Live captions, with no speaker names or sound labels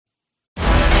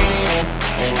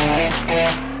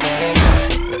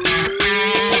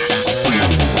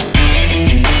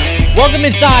Welcome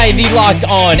inside the Locked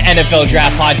On NFL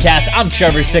Draft Podcast. I'm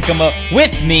Trevor Sikkema.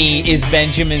 With me is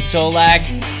Benjamin Solak.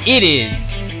 It is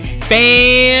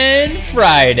Fan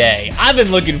Friday. I've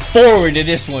been looking forward to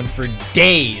this one for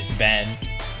days, Ben.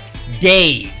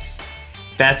 Days.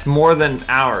 That's more than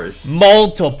hours.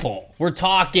 Multiple. We're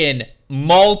talking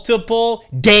multiple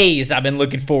days I've been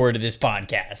looking forward to this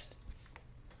podcast.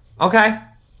 Okay.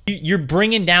 You're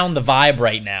bringing down the vibe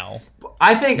right now.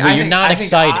 You're not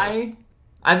excited.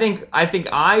 I think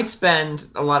I spend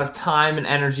a lot of time and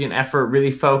energy and effort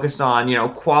really focused on,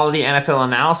 quality NFL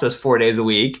analysis 4 days a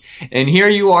week. And here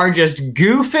you are just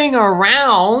goofing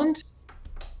around,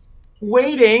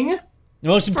 waiting. The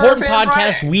most important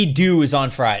podcast we do is on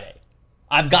Friday.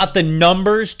 I've got the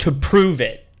numbers to prove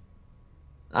it.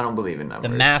 I don't believe in numbers.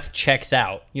 The math checks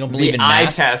out. You don't believe in math? The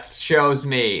eye test shows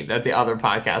me that the other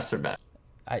podcasts are better.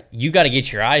 You got to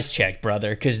get your eyes checked,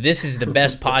 brother, because this is the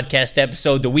best podcast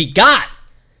episode that we got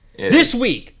this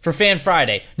week for Fan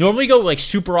Friday. Normally go like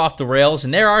super off the rails,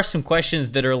 and there are some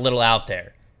questions that are a little out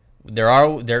there.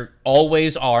 There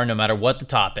always are, no matter what the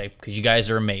topic, because you guys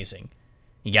are amazing.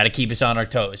 You got to keep us on our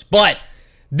toes. But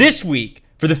this week,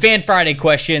 for the Fan Friday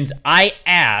questions, I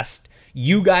asked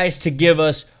you guys to give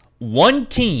us one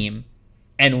team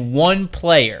and one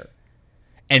player.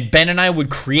 And Ben and I would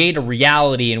create a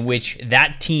reality in which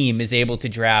that team is able to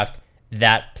draft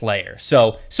that player.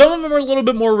 So some of them are a little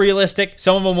bit more realistic.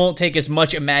 Some of them won't take as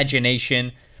much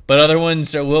imagination, but other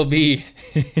ones will be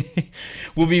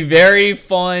will be very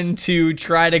fun to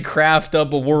try to craft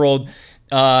up a world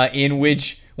in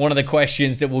which one of the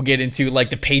questions that we'll get into,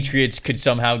 like the Patriots could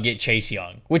somehow get Chase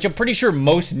Young, which I'm pretty sure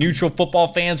most neutral football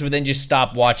fans would then just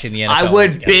stop watching the NFL. I would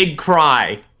altogether. Big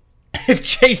cry if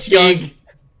Chase Young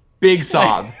big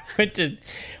sob went to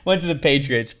the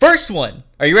Patriots. First one.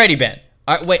 Are you ready, Ben?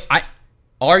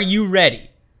 Are you ready?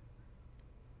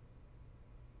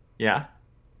 Yeah.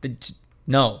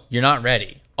 No, you're not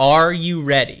ready. Are you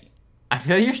ready? I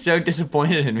feel you're so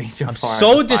disappointed in me so far. I'm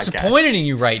so disappointed in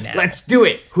you right now. Let's do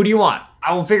it. Who do you want?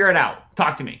 I will figure it out.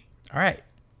 Talk to me. All right.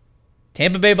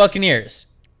 Tampa Bay Buccaneers.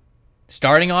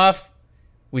 Starting off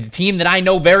with a team that I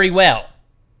know very well.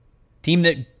 Team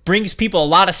that brings people a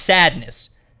lot of sadness.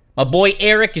 My boy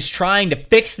Eric is trying to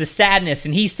fix the sadness,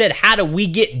 and he said, how do we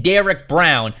get Derek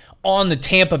Brown on the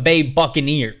Tampa Bay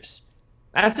Buccaneers?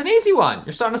 That's an easy one.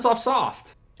 You're starting us off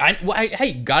soft.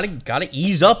 Hey, gotta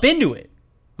ease up into it.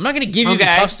 I'm not gonna give you the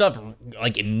tough stuff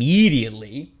like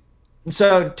immediately.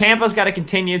 So Tampa's got to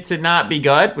continue to not be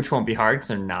good, which won't be hard because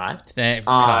they're not.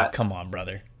 Come on,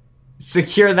 brother.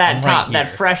 Secure that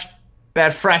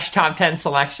that fresh top 10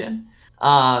 selection.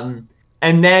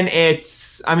 And then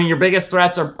your biggest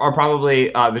threats are probably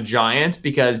the Giants,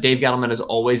 because Dave Gettleman is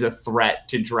always a threat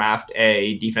to draft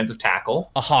a defensive tackle.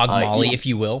 A hog molly, if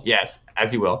you will. Yes,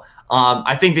 as you will.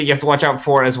 I think that you have to watch out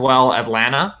for as well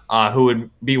Atlanta, who would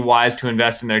be wise to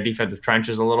invest in their defensive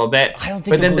trenches a little bit. I don't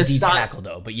think they'll go deep tackle,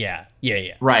 though, but yeah.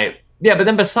 Right. Yeah, but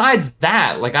then besides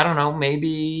that, I don't know,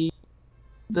 maybe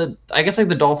the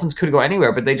Dolphins could go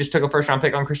anywhere, but they just took a first-round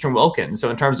pick on Christian Wilkins.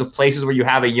 So in terms of places where you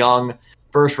have a young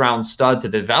first-round stud to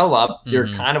develop,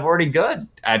 you're kind of already good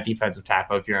at defensive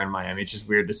tackle if you're in Miami. It's just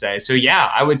weird to say. So,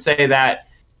 yeah, I would say that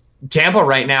Tampa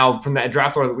right now, from that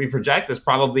draft order that we project, is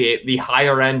probably the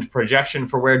higher-end projection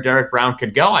for where Derek Brown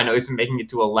could go. I know he's been making it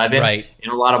to 11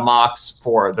 in a lot of mocks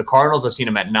for the Cardinals. I've seen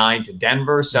him at 9 to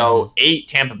Denver. So 8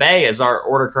 Tampa Bay, as our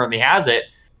order currently has it,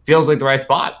 feels like the right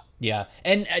spot. Yeah,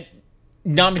 and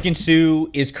Ndamukong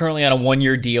Suh is currently on a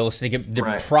 1-year deal, so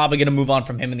they're probably going to move on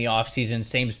from him in the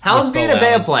offseason. How's Vita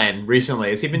Vea playing recently?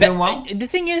 Has he been doing well? The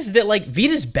thing is that,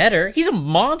 Vita's better. He's a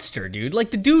monster, dude.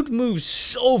 The dude moves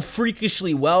so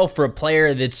freakishly well for a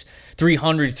player that's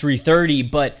 300, 330,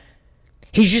 but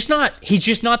he's just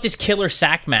not this killer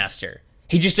sack master.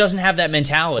 He just doesn't have that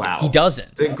mentality. Wow. He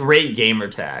doesn't. The great gamer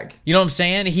tag. You know what I'm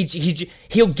saying?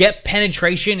 He'll get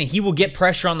penetration, and he will get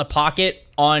pressure on the pocket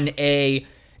on a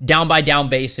down-by-down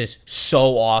basis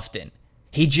so often.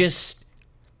 He just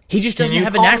doesn't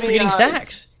have a knack for getting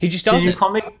sacks. He just doesn't.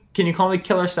 Can you call me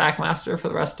Killer Sackmaster for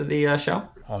the rest of the show?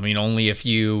 I mean, only if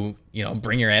you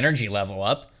bring your energy level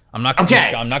up. I'm not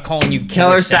calling you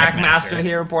Killer Sackmaster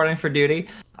here reporting for duty.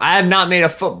 I have not made a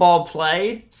football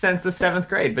play since the 7th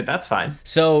grade, but that's fine.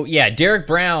 So, yeah, Derek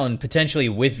Brown potentially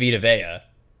with Vita Vea.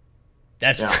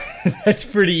 That's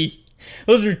pretty.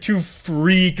 Those are two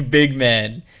freak big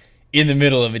men in the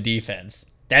middle of a defense.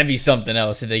 That'd be something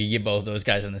else if they could get both those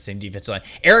guys on the same defense line.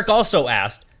 Eric also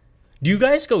asked, do you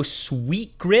guys go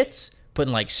sweet grits,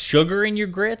 putting sugar in your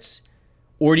grits,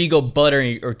 or do you go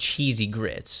butter or cheesy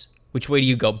grits? Which way do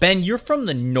you go? Ben, you're from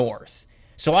the north,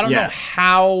 so I don't know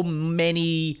how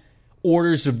many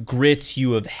orders of grits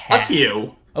you have had. A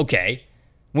few. Okay.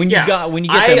 When you get them, are you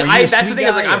a that's the thing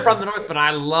is, like, guy, I'm from the north, but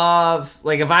I love,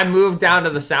 like, if I moved down to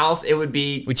the south, it would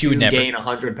be which you would never gain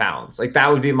 100 pounds. Like, that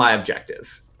would be my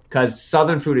objective because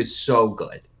Southern food is so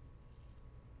good.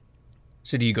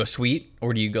 So do you go sweet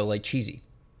or do you go like cheesy?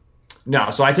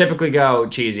 No, so I typically go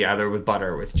cheesy, either with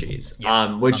butter or with cheese.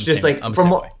 Yeah, which just like from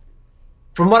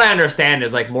what I understand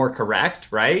is like more correct,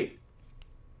 right?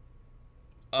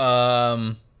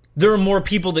 There are more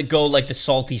people that go like the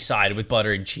salty side with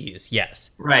butter and cheese.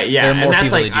 Yes. Right. Yeah. And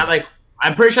that's like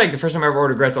I'm pretty sure like the first time I ever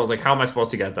ordered grits, I was like, how am I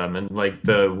supposed to get them? And like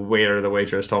the waiter or the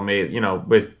waitress told me,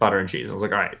 with butter and cheese. I was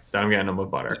like, all right, then I'm getting them with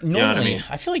butter. Normally, you know what I mean?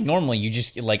 I feel like normally you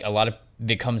just like a lot of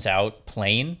it comes out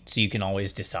plain, so you can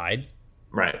always decide.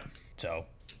 Right. So,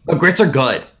 but grits are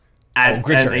good.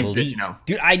 Grits are elite,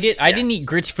 dude. I didn't eat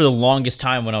grits for the longest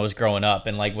time when I was growing up,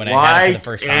 and like when I had it for the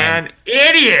first time. An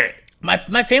idiot.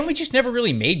 My family just never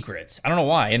really made grits. I don't know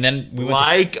why. And then we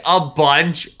went to a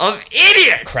bunch of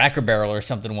idiots. Cracker Barrel or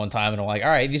something one time, and I'm like, all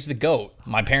right, this is the GOAT.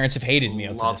 My parents have hated me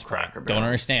up to this point. Don't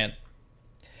understand.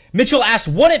 Mitchell asked,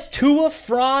 what if Tua,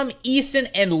 Fromm, Eason,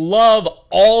 and Love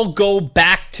all go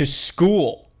back to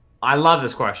school? I love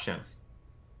this question.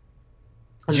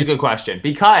 This is a good question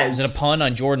because is it a pun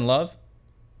on Jordan Love,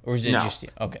 or is it just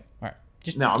okay? All right,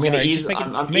 I'm gonna ease.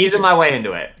 I'm easing my way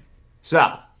into it.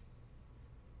 So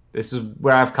this is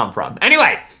where I've come from.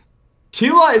 Anyway,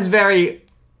 Tua is very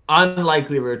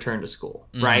unlikely to return to school,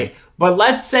 right? But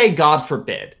let's say, God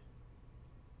forbid,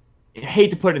 I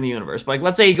hate to put it in the universe, but like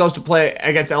let's say he goes to play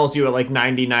against LSU at like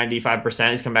 90-95%.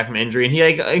 He's come back from injury, and he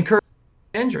like incurs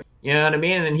injury. You know what I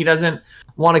mean? And then he doesn't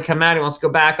want to come out. He wants to go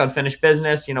back, unfinished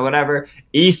business, whatever.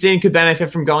 Eason could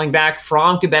benefit from going back.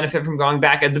 Fromm could benefit from going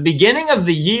back. At the beginning of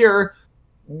the year,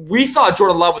 we thought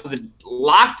Jordan Love was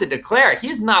locked to declare.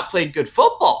 He's not pplayed good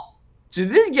football. So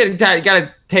this got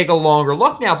to take a longer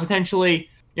look now. Potentially,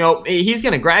 he's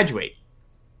going to graduate.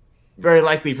 Very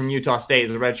likely from Utah State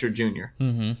as a redshirt junior.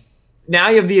 Mm-hmm. Now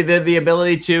you have the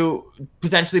ability to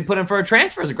potentially put him for a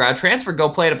transfer as a grad transfer, go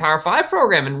play at a Power 5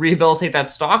 program and rehabilitate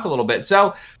that stock a little bit.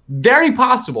 So very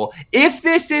possible. If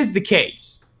this is the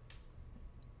case,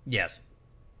 yes,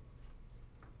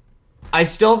 I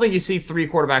still think you see 3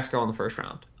 quarterbacks go in the first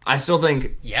round. I still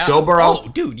think Joe Burrow,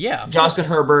 Justin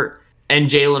Herbert, and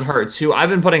Jalen Hurts, who I've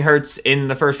been putting Hurts in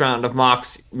the first round of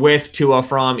mocks with Tua,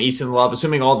 Fromm, Eason, Love,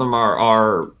 assuming all of them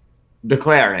are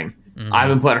declaring. Mm-hmm. I've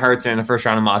been putting Hurts in the first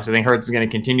round of mocks. I think Hurts is going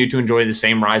to continue to enjoy the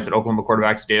same rise that Oklahoma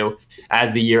quarterbacks do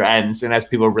as the year ends and as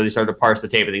people really start to parse the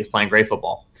tape. I think he's playing great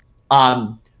football.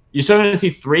 You're still going to see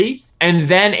 3, and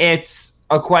then it's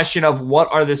a question of what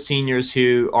are the seniors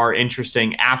who are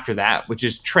interesting after that, which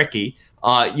is tricky.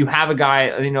 You have a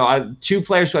guy, 2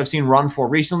 players who I've seen run for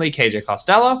recently, KJ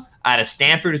Costello out of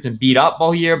Stanford, who's been beat up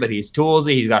all year, but he's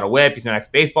toolsy. He's got a whip. He's an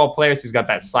ex-baseball player, so he's got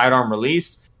that sidearm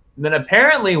release. And then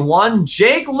apparently one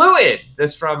Jake Luton,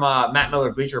 this from Matt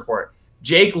Miller, Bleacher Report.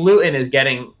 Jake Luton is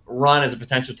getting run as a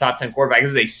potential top 10 quarterback.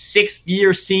 This is a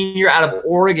 6th-year senior out of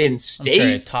Oregon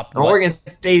State.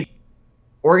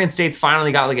 Oregon State's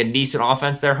finally got like a decent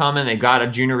offense there humming. They've got a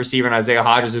junior receiver in Isaiah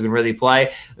Hodgins who can really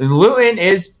play. And Luton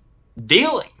is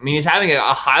dealing. I mean, he's having a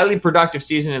highly productive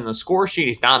season in the score sheet.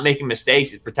 He's not making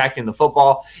mistakes. He's protecting the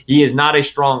football. He is not a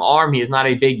strong arm. He is not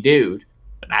a big dude.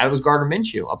 That was Gardner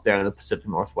Minshew up there in the Pacific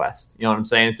Northwest. You know what I'm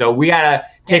saying? So we got to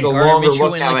take a longer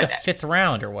look at like the 5th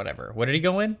round or whatever. What did he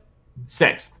go in?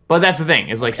 6th. But that's the thing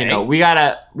is like, we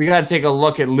gotta take a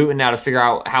look at Luton now to figure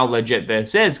out how legit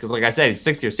this is. Because like I said, he's a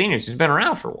 6th-year senior. So he's been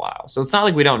around for a while. So it's not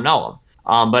like we don't know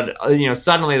him. But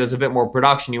suddenly there's a bit more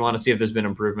production. You want to see if there's been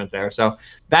improvement there. So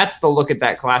that's the look at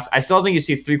that class. I still think you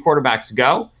see 3 quarterbacks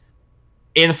go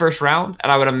in the first round, and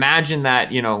I would imagine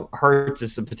that Hurts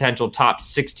is a potential top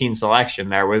 16 selection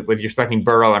there, with you're expecting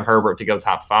Burrow and Herbert to go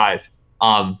top 5.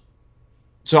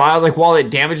 So I while it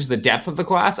damages the depth of the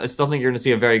class, I still think you're going to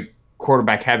see a very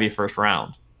quarterback heavy first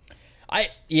round. I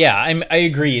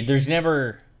agree.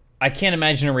 I can't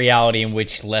imagine a reality in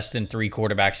which less than 3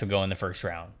 quarterbacks will go in the first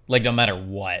round. Like no matter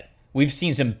what, we've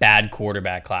seen some bad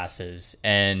quarterback classes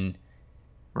and.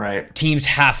 Right. Teams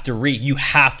have to you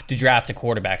have to draft a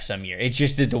quarterback some year. It's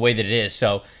just the way that it is.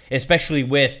 So especially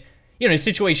with, a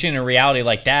situation in a reality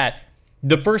like that,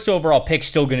 the first overall pick's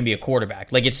still going to be a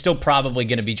quarterback. Like it's still probably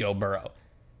going to be Joe Burrow,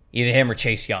 either him or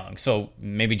Chase Young. So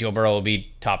maybe Joe Burrow will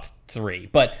be top 3.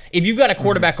 But if you've got a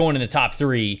quarterback going in the top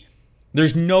 3,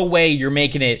 there's no way you're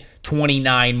making it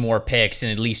 29 more picks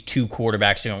and at least 2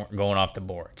 quarterbacks going off the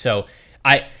board. So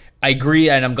I agree,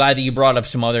 and I'm glad that you brought up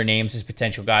some other names as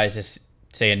potential guys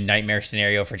say a nightmare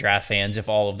scenario for draft fans, if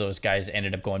all of those guys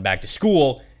ended up going back to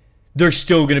school, there's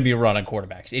still going to be a run on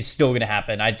quarterbacks. It's still going to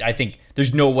happen. I think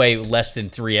there's no way less than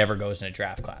 3 ever goes in a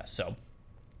draft class. So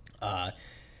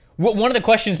one of the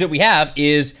questions that we have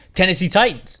is Tennessee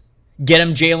Titans. Get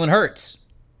them Jalen Hurts.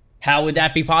 How would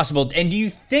that be possible? And do you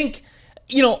think,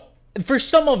 for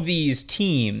some of these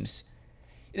teams,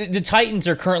 the Titans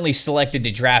are currently selected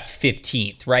to draft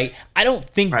 15th, right? I don't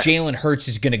think Jalen Hurts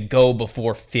is going to go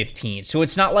before 15. So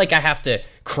it's not like I have to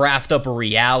craft up a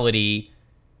reality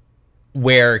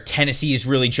where Tennessee is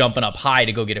really jumping up high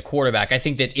to go get a quarterback. I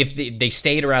think that if they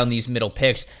stayed around these middle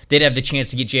picks, they'd have the chance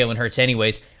to get Jalen Hurts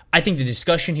anyways. I think the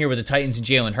discussion here with the Titans and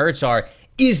Jalen Hurts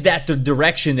is that the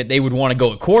direction that they would want to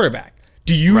go at quarterback?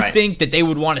 Do you think that they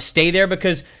would want to stay there?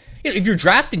 Because if you're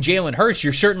drafting Jalen Hurts,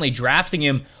 you're certainly drafting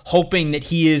him hoping that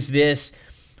he is this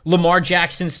Lamar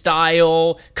Jackson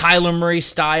style, Kyler Murray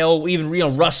style, even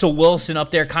Russell Wilson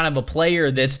up there, kind of a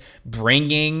player that's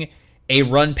bringing a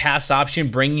run-pass option,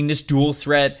 bringing this dual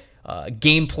threat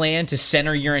game plan to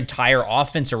center your entire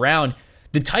offense around.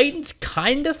 The Titans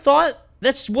kind of thought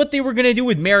that's what they were going to do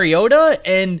with Mariota,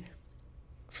 and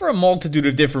for a multitude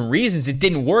of different reasons, it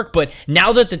didn't work. But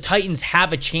now that the Titans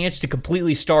have a chance to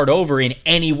completely start over in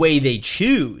any way they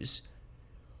choose,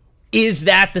 is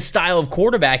that the style of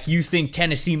quarterback you think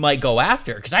Tennessee might go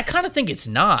after? Because I kind of think it's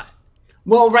not.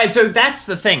 Well, right. So that's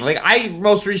the thing. Like, I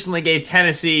most recently gave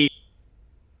Tennessee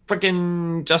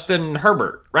freaking Justin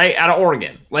Herbert, right, out of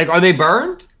Oregon. Like, are they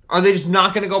burned? Are they just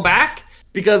not going to go back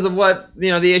because of what,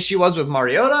 the issue was with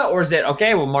Mariota? Or is it,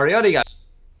 okay, well, Mariota got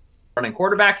running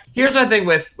quarterback. Here's my thing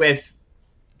with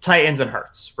Titans and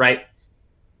Hurts, right?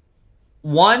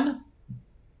 1,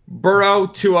 Burrow,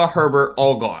 Tua, Herbert,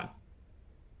 all gone.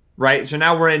 Right? So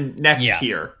now we're in next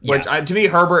tier, which to me,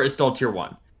 Herbert is still tier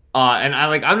 1. And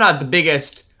I'm not the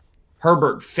biggest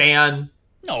Herbert fan.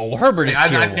 No, Herbert is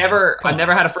tier 1. I've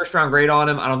never had a first round grade on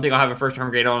him. I don't think I'll have a first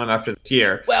round grade on him after this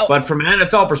year. Well, but from an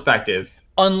NFL perspective,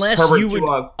 unless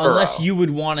you would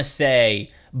want to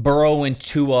say Burrow and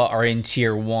Tua are in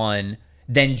tier 1,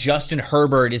 then Justin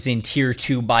Herbert is in tier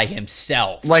 2 by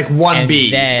himself. Like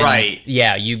 1B, right.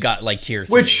 Yeah, you got like tier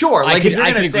 3. Which, sure. Like, I could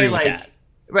agree with that.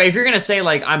 Right, if you're going to say,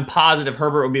 I'm positive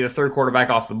Herbert will be the third quarterback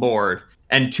off the board,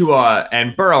 and Tua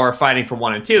and Burrow are fighting for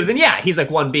 1 and 2, then yeah, he's like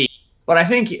 1B. But I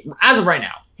think, as of right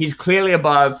now, he's clearly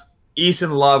above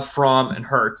Eason, Love, Fromm, and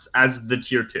Hurts as the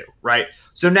tier 2, right?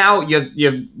 So now you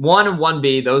have 1 and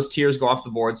 1B. Those tiers go off the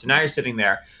board. So now you're sitting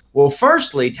there. Well,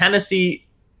 firstly, Tennessee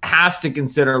has to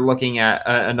consider looking at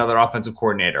another offensive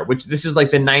coordinator, which this is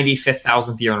like the 95th,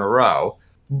 1000th year in a row.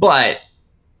 But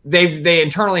they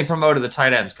internally promoted the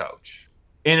tight ends coach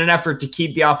in an effort to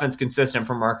keep the offense consistent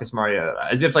for Marcus Mariota,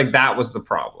 as if that was the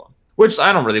problem, which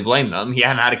I don't really blame them. He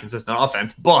hadn't had a consistent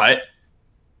offense, but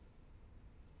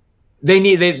you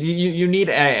need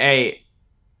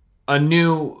a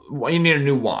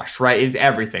new wash, right? It's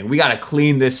everything. We got to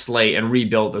clean this slate and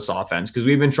rebuild this offense because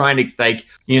we've been trying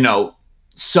to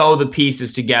sew the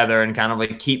pieces together and kind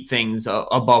of keep things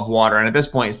above water. And at this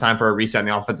point, it's time for a reset on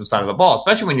the offensive side of the ball,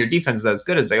 especially when your defense is as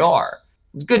good as they are.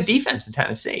 It's good defense in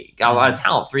Tennessee. Got a lot of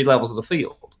talent, 3 levels of the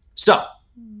field. So,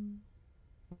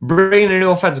 bringing in a new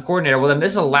offensive coordinator, well, then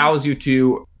this allows you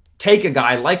to take a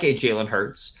guy like a Jalen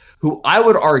Hurts, who I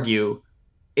would argue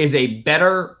is a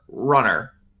better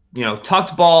runner,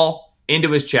 tucked ball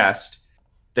into his chest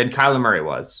than Kyler Murray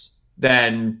was,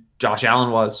 than Josh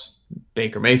Allen was,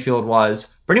 Baker Mayfield was,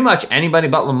 pretty much anybody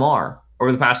but Lamar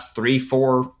over the past 3,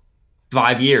 4,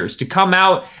 5 years to come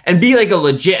out and be a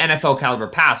legit NFL caliber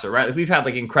passer, right? We've had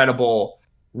incredible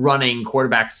running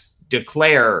quarterbacks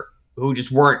declare who just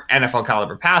weren't NFL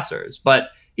caliber passers,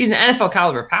 but he's an NFL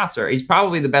caliber passer. He's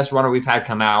probably the best runner we've had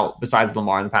come out besides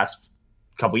Lamar in the past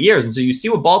couple of years. And so you see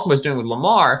what Baltimore's doing with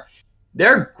Lamar.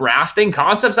 They're grafting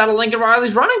concepts out of Lincoln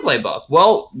Riley's running playbook.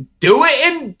 Well, do it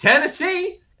in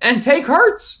Tennessee and take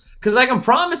Hurts, because I can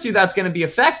promise you that's going to be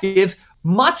effective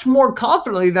much more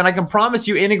confidently than I can promise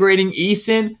you integrating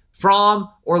Eason, Fromm,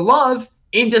 or Love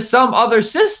into some other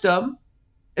system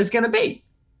is going to be.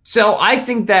 So I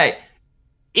think that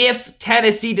if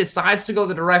Tennessee decides to go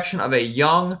the direction of a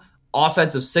young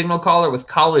offensive signal caller with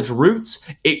college roots,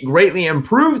 it greatly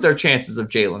improves their chances of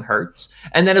Jalen Hurts.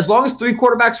 And then as long as 3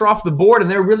 quarterbacks are off the board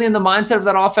and they're really in the mindset of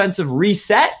that offensive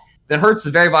reset, then Hurts is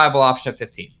a very viable option at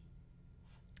 15.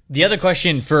 The other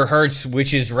question for Hurts,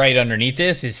 which is right underneath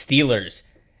this, is Steelers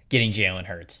getting Jalen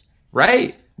Hurts.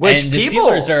 Right. Which people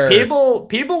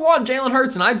want Jalen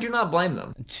Hurts, and I do not blame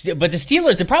them. But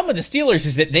the problem with the Steelers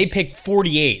is that they picked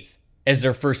 48th as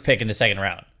their first pick in the second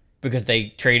round because they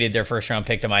traded their first round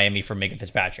pick to Miami for Minka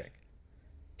Fitzpatrick.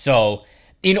 So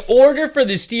in order for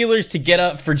the Steelers to get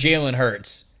up for Jalen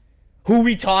Hurts,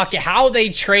 how they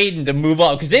trading to move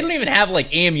up, because they don't even have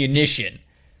like ammunition.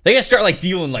 They gotta start like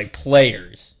dealing like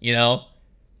players, you know?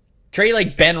 Trade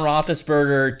like Ben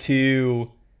Roethlisberger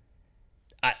to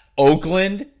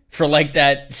Oakland for like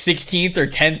that 16th or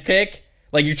 10th pick.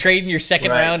 Like you're trading your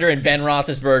second rounder and Ben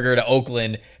Roethlisberger to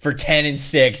Oakland for 10 and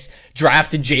 6,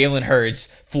 drafted Jalen Hurts,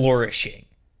 flourishing.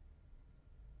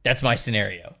 That's my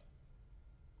scenario.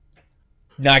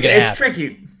 Not gonna happen. It's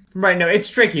tricky. Right, no, it's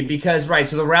tricky because,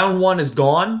 so the round 1 is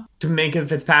gone to Minkah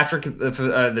Fitzpatrick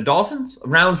for the Dolphins.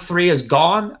 Round 3 is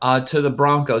gone to the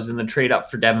Broncos in the trade up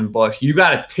for Devin Bush. You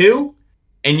got a 2,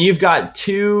 and you've got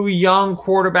 2 young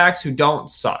quarterbacks who don't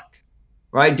suck,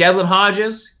 right? Devlin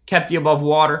Hodges kept you above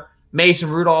water. Mason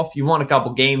Rudolph, you've won a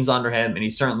couple games under him, and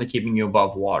he's certainly keeping you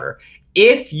above water.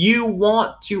 If you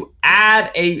want to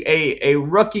add a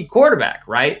rookie quarterback,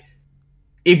 right?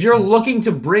 If you're looking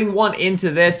to bring one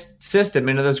into this system,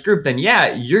 into this group, then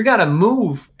you're going to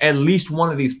move at least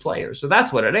one of these players. So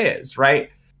that's what it is,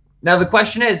 right? Now, the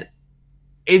question is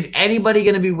anybody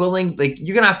going to be willing? Like,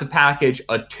 you're going to have to package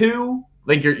a 2,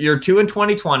 like your 2 in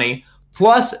 2020,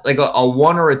 plus like a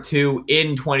 1 or a 2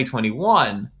 in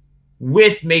 2021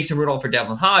 with Mason Rudolph or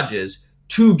Devlin Hodges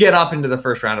to get up into the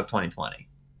first round of 2020.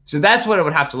 So that's what it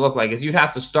would have to look like, is you'd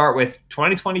have to start with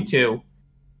 2022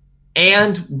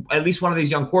 and at least one of these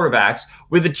young quarterbacks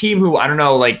with a team who, I don't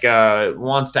know, like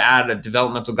wants to add a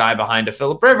developmental guy behind a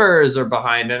Phillip Rivers or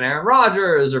behind an Aaron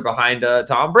Rodgers or behind a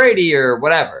Tom Brady or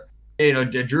whatever. You know,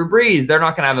 Drew Brees, they're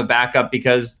not going to have a backup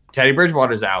because Teddy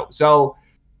Bridgewater's out. So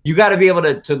you got to be able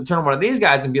to turn to one of these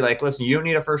guys and be like, listen, you don't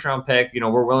need a first-round pick. You know,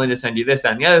 we're willing to send you this,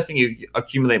 that, and the other thing. You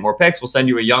accumulate more picks. We'll send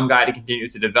you a young guy to continue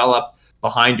to develop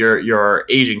behind your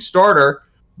aging starter.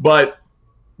 But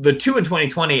the 2 in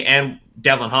 2020 and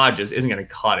Devlin Hodges isn't going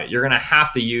to cut it. You're going to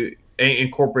have to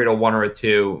incorporate a 1 or a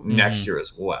 2 next year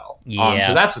as well. Yeah.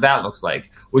 So that's what that looks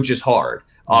like, which is hard.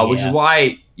 Which is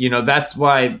why, that's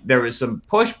why there was some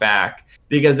pushback,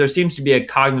 because there seems to be a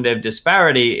cognitive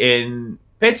disparity in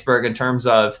Pittsburgh in terms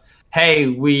of, hey,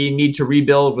 we need to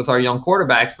rebuild with our young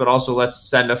quarterbacks, but also let's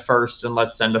send a first and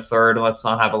let's send a third and let's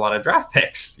not have a lot of draft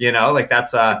picks. Like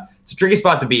it's a tricky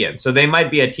spot to be in. So they might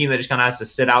be a team that just kind of has to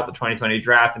sit out the 2020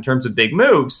 draft in terms of big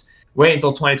moves, wait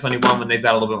until 2021 when they've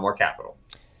got a little bit more capital.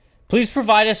 Please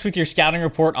provide us with your scouting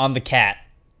report on the cat.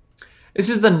 This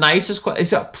is the nicest question.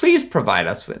 So please provide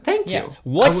us with. Thank you.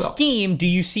 What scheme do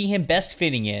you see him best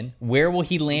fitting in? Where will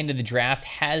he land in the draft?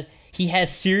 He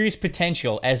has serious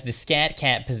potential as the scat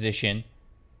cat position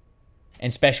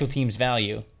and special teams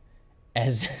value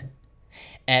as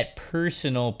at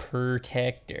personal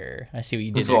protector. I see what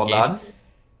you did there,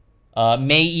 Gage.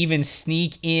 May even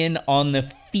sneak in on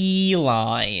the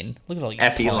feline. Look at all these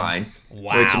Fe line.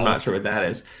 Wow. Which I'm not sure what that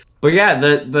is. But yeah,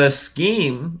 the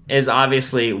scheme is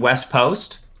obviously West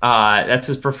Post. That's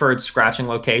his preferred scratching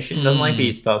location. Doesn't like the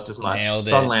East Post as much.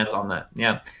 Sun lands on that.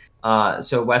 Yeah.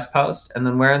 So West Post. And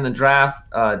then where in the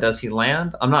draft does he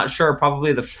land? I'm not sure.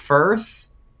 Probably the first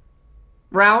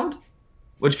round,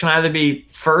 which can either be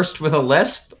first with a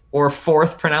lisp or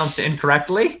fourth pronounced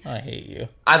incorrectly. I hate you.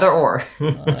 Either or.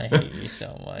 I hate you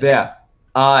so much. Yeah.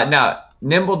 Now,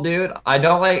 nimble dude. I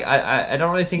don't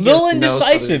really think. A little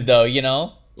indecisive though,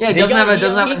 Yeah, it doesn't have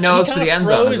a nose for the end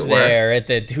zone. He froze there at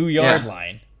the 2-yard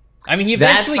line. I mean, he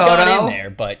eventually got in there,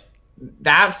 but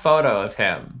that photo of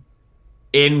him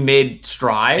in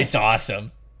mid-stride, it's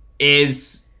awesome.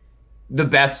 Is the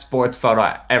best sports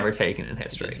photo ever taken in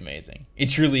history. It's amazing. It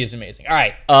truly is amazing. All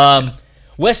right.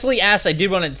 Wesley asked, I did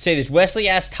want to say this. Wesley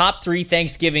asked top 3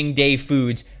 Thanksgiving Day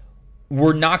foods.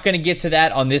 We're not going to get to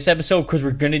that on this episode because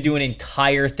we're going to do an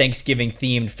entire Thanksgiving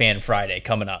themed Fan Friday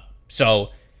coming up. So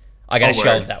I got to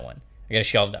shelve that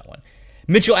one.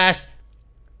 Mitchell asked,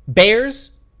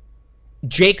 Bears,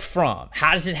 Jake Fromm.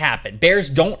 How does it happen? Bears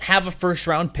don't have a first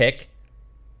round pick.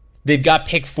 They've got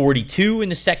pick 42 in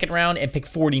the second round and pick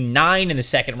 49 in the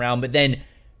second round, but then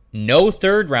no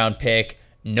third round pick,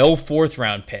 no fourth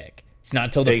round pick. It's not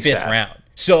until the fifth round.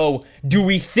 So do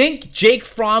we think Jake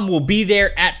Fromm will be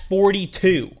there at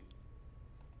 42?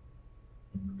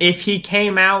 If he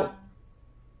came out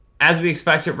as we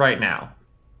expect it right now,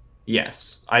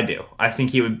 yes, I do. I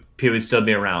think he would still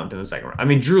be around in the second round. I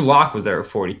mean, Drew Lock was there at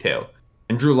 42.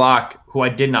 And Drew Lock, who I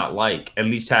did not like, at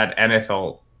least had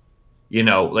NFL,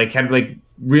 had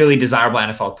really desirable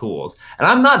NFL tools. And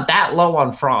I'm not that low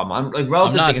on Fromm. I'm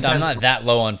not that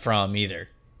low on Fromm either.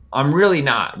 I'm really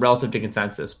not relative to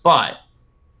consensus. But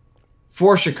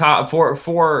for Chicago,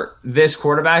 for this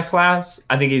quarterback class,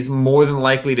 I think he's more than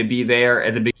likely to be there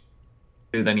at the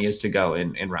beginning than he is to go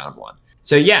in round 1.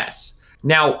 So yes.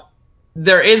 Now,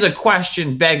 there is a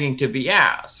question begging to be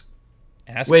asked,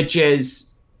 which is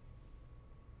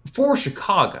for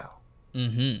Chicago.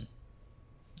 Mm-hmm.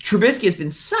 Trubisky has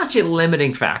been such a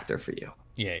limiting factor for you.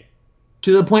 Yeah.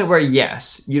 To the point where,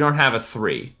 yes, you don't have a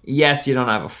 3. Yes, you don't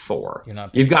have a 4.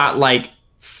 You've got like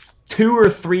 2 or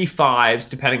 3 5s,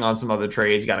 depending on some other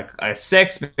trades. You got a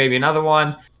 6, maybe another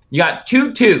one. You got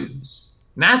 2 2s.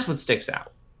 And that's what sticks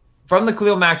out. From the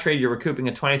Khalil Mack trade, you're recouping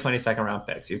a 2020 second round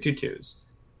pick. So you have 2 2s.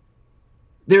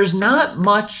 There's not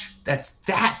much that's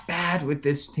that bad with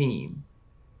this team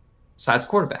besides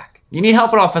quarterback. You need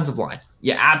help at offensive line.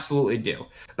 You absolutely do.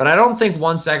 But I don't think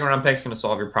 1 second round pick is going to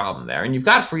solve your problem there. And you've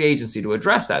got free agency to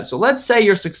address that. So let's say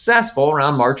you're successful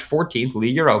around March 14th,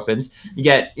 league year opens. You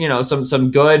get, some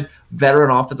good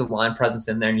veteran offensive line presence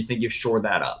in there, and you think you've shored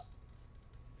that up.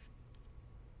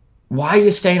 Why are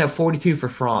you staying at 42 for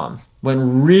Fromm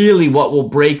when really what will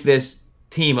break this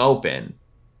team open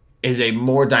is a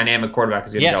more dynamic quarterback?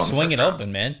 Swing it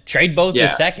open, man. Trade both the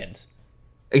seconds.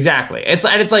 Exactly. It's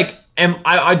like, and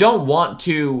I don't want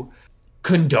to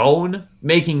condone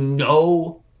making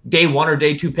no day 1 or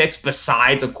day 2 picks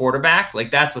besides a quarterback.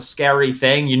 Like, that's a scary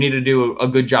thing. You need to do a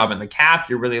good job in the cap.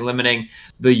 You're really limiting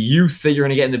the youth that you're going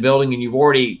to get in the building, and you've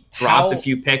already dropped a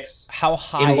few picks. How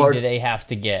high do they have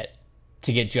to get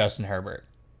Justin Herbert?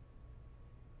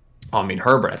 I mean,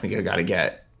 Herbert, I think I got to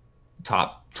get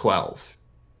top 12.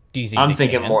 Do you think I'm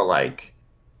thinking more like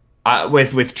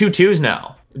with 2 2s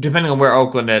now? Depending on where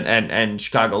Oakland and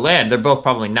Chicago land, they're both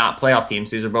probably not playoff teams.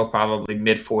 These are both probably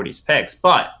mid-40s picks.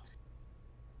 But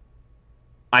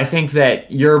I think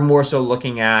that you're more so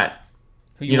looking at,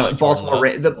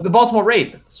 Baltimore, the Baltimore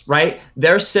Ravens, right?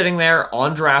 They're sitting there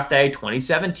on draft day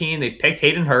 2017. They picked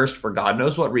Hayden Hurst for God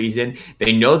knows what reason.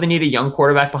 They know they need a young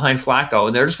quarterback behind Flacco,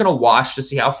 and they're just going to watch to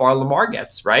see how far Lamar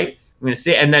gets, right? I'm going to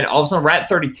see. And then all of a sudden, we're at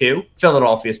 32.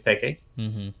 Philadelphia's picking.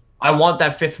 Mm-hmm. I want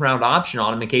that 5th round option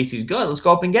on him in case he's good. Let's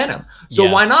go up and get him. So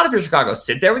why not, if you're Chicago,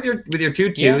 sit there with your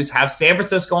 2 2s, have San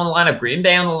Francisco on the line, have Green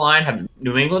Bay on the line, have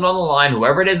New England on the line,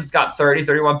 whoever it is that's got 30,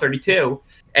 31, 32.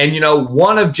 And,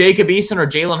 one of Jacob Eason or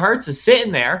Jalen Hurts is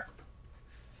sitting there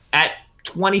at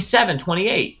 27,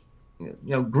 28.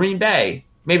 Green Bay,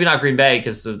 maybe not Green Bay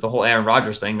because of the whole Aaron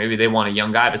Rodgers thing. Maybe they want a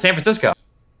young guy, but San Francisco,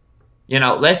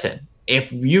 listen,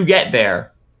 if you get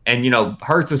there and,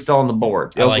 Hurts is still on the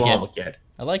board, the Oklahoma kid.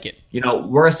 I like it. We're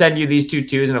going to send you these 2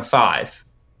 2s and a 5.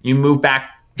 You move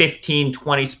back 15,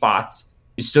 20 spots.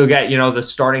 You still get, the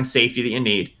starting safety that you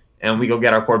need. And we go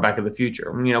get our quarterback of the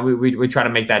future. We try to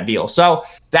make that deal. So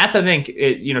that's, I think,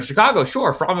 Chicago,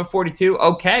 sure, from at 42,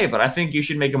 okay. But I think you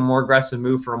should make a more aggressive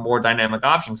move for a more dynamic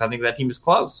option because I think that team is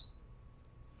close.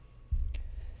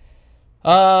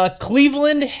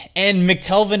 Cleveland and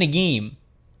McTelvin Agim.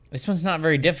 This one's not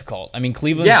very difficult. I mean,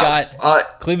 Cleveland's got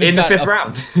in the 5th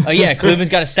round. Cleveland's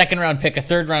got a 2nd round pick, a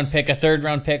 3rd round pick, a 3rd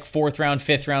round pick, 4th round,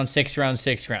 5th round, 6th round,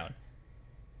 6th round.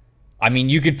 I mean,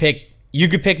 you could pick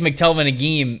McTelvin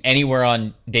Agim anywhere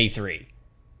on day 3,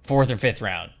 4th or 5th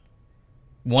round,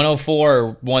 104 or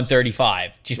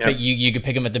 135. You could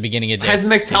pick him at the beginning of the day. Has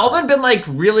McTelvin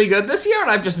been really good this year, and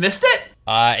I've just missed it?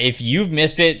 If you've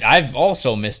missed it, I've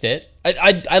also missed it.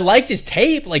 I liked his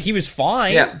tape. He was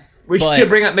fine. Yeah. We should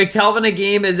bring up McTelvin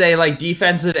Agim as a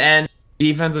defensive end,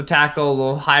 defensive tackle,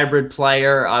 little hybrid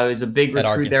player. He's a big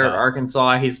recruit there at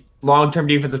Arkansas. He's long-term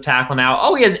defensive tackle now.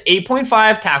 Oh, he has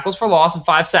 8.5 tackles for loss and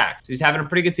 5 sacks. He's having a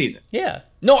pretty good season. Yeah.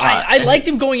 No, I liked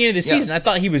him going into the season. I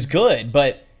thought he was good,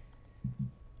 but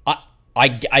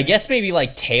I guess maybe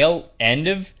tail end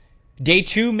of day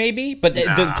 2 maybe. But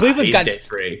Cleveland's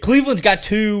got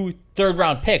 2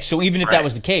 3rd-round picks. So even if that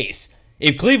was the case,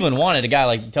 if Cleveland wanted a guy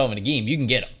like McTelvin Agim, you can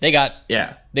get him. They got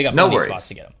plenty of spots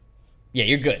to get him. Yeah,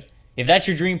 you're good. If that's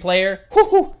your dream player,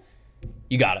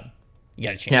 you got him. You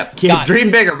got a chance. Yeah, dream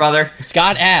bigger, brother.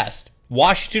 Scott asked,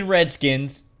 Washington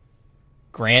Redskins,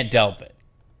 Grant Delpit.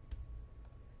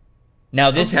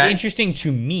 Now, this is interesting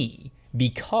to me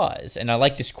because, and I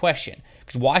like this question,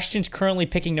 because Washington's currently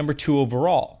picking number 2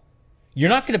 overall. You're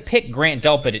not going to pick Grant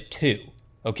Delpit at 2,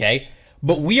 okay?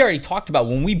 But we already talked about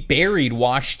when we buried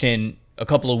Washington a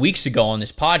couple of weeks ago on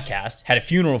this podcast, had a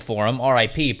funeral for him,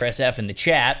 RIP, press F in the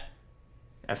chat.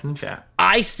 F in the chat.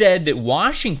 I said that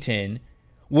Washington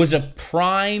was a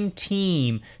prime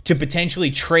team to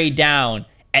potentially trade down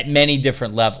at many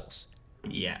different levels.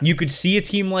 Yes. You could see a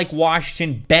team like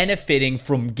Washington benefiting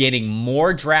from getting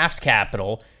more draft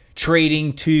capital,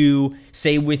 trading to,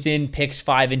 say, within picks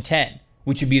 5 and 10,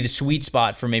 which would be the sweet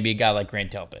spot for maybe a guy like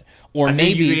Grant Delpit. Or I maybe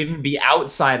think you could even be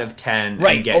outside of 10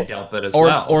 and get Delpit as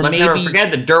well. Or Let's maybe never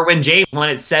forget that Derwin James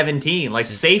went at 17.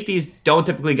 Safeties don't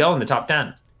typically go in the top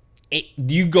 10.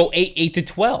 you go 8 to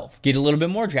 12, get a little bit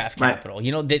more draft capital. Right.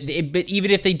 You know, but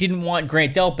even if they didn't want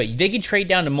Grant Delpit, they could trade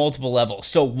down to multiple levels.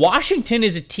 So Washington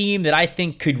is a team that I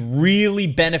think could really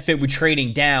benefit with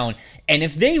trading down. And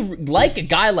if they like a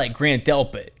guy like Grant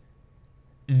Delpit,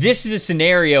 this is a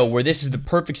scenario where this is the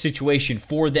perfect situation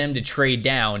for them to trade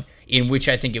down, in which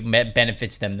I think it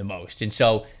benefits them the most. And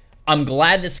so I'm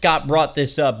glad that Scott brought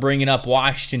this up, bringing up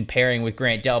Washington pairing with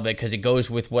Grant Delpit, because it goes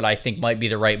with what I think might be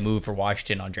the right move for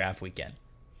Washington on draft weekend.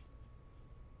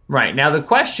 Right. Now, the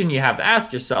question you have to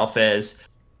ask yourself is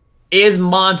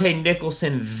Monte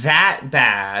Nicholson that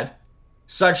bad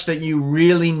such that you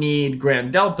really need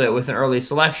Grant Delpit with an early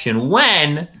selection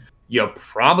when you're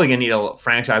probably going to need a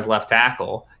franchise left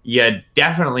tackle? You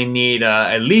definitely need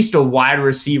at least a wide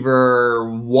receiver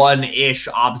one-ish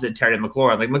opposite Terry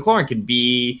McLaurin. Like, McLaurin could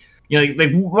be,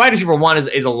 like wide receiver one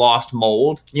is a lost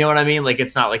mold. You know what I mean? Like,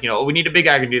 it's not like, we need a big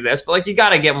guy who can do this, but like, you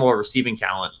got to get more receiving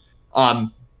talent.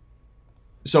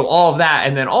 So all of that.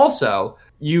 And then also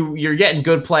you're getting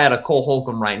good play out of Cole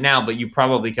Holcomb right now, but you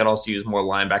probably could also use more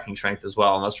linebacking strength as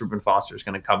well, unless Reuben Foster is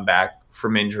going to come back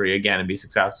from injury again and be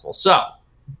successful. So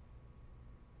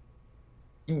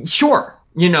sure,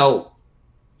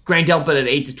 Grant Delpit at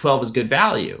 8 to 12 is good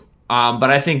value.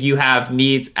 But I think you have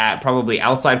needs at probably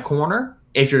outside corner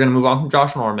if you're going to move on from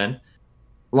Josh Norman,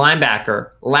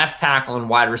 linebacker, left tackle, and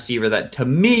wide receiver that, to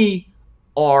me,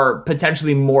 are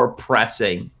potentially more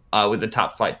pressing with the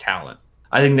top flight talent.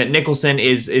 I think that Nicholson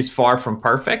is far from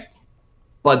perfect,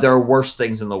 but there are worse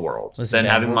things in the world than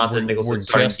having Monte Nicholson.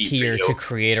 We're just here to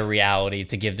create a reality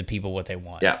to give the people what they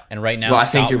want. Yeah. And right now, Scott I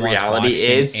think your reality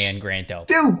is and Grant Delpit.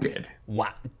 Stupid.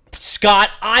 Wow. Scott,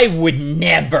 I would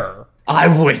never. I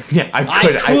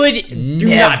could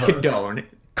never not condone.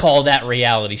 Call that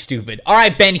reality stupid. All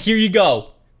right, Ben, here you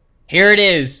go. Here it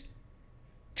is.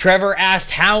 Trevor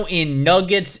asked, how in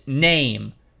Nuggets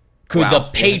name could the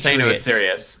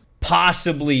Patriots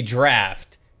possibly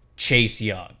draft Chase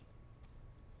Young?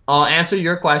 I'll answer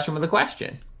your question with a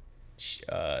question.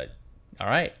 All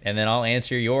right. And then I'll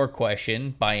answer your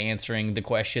question by answering the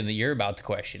question that you're about to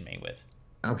question me with.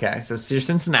 Okay. So you're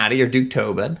Cincinnati, you're Duke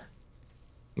Tobin.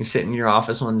 You're sitting in your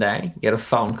office one day. You get a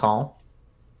phone call.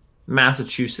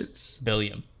 Massachusetts.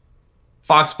 Billiam.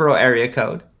 Foxborough area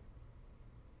code.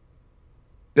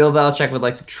 Bill Belichick would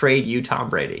like to trade you Tom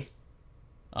Brady.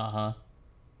 Uh-huh.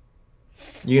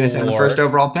 You going to send the first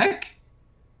overall pick?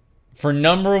 For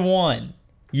number one.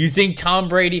 You think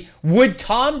would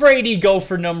Tom Brady go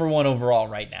for number one overall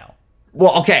right now?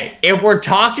 Well, okay. If we're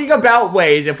talking about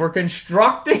ways, if we're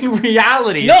constructing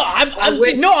reality. No,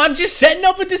 I'm just setting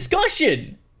up a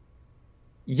discussion.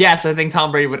 Yes, I think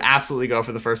Tom Brady would absolutely go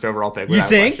for the first overall pick. You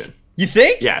think? Question. You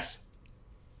think? Yes.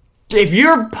 If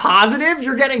you're positive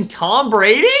you're getting Tom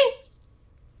Brady?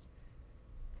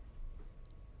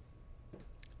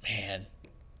 Man,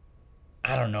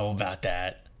 I don't know about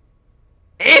that.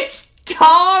 It's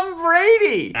Tom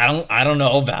Brady. I don't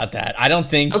know about that. I don't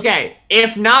think. Okay,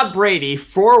 if not Brady,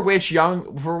 for which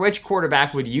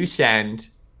quarterback would you send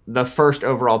the first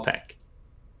overall pick?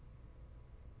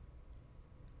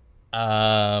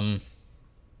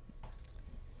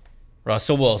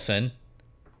 Russell Wilson.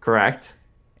 Correct.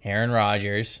 Aaron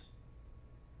Rodgers.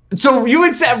 So you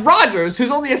would say Rodgers, who's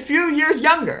only a few years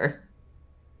younger.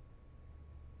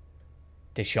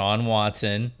 Deshaun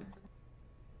Watson.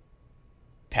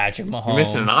 Patrick Mahomes. You're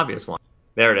missing an obvious one.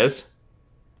 There it is.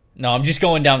 No, I'm just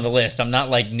going down the list. I'm not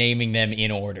like naming them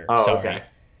in order. Oh, sorry.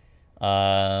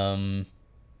 Okay.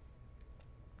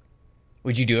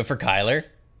 Would you do it for Kyler?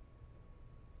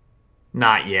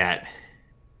 Not yet.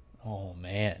 Oh,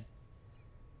 man.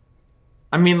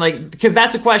 I mean, like, because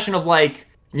that's a question of, like,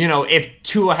 if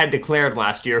Tua had declared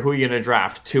last year, who are you going to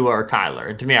draft, Tua or Kyler?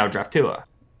 And to me, I would draft Tua.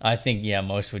 I think, yeah,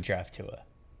 most would draft Tua.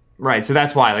 Right, so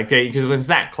that's why, like, because when it's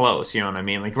that close, you know what I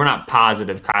mean? Like, we're not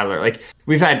positive Kyler. Like,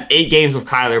 we've had 8 games of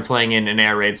Kyler playing in an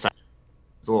air raid style.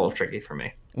 It's a little tricky for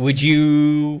me. Would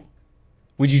you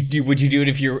do it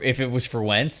if it was for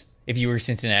Wentz? If you were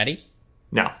Cincinnati?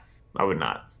 No, I would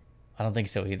not. I don't think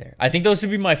so either. I think those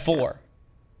would be my 4.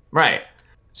 Right.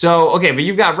 So, okay, but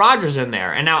you've got Rodgers in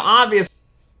there, and now obviously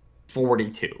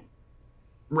 42.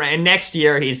 Right, and next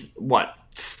year he's what?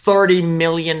 $30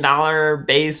 million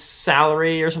base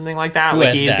salary or something like that. Who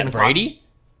like has that? Brady?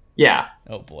 Yeah.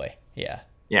 Oh boy. Yeah.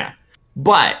 Yeah.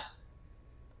 But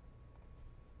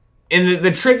and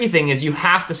the tricky thing is you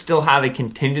have to still have a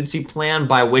contingency plan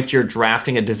by which you're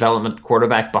drafting a development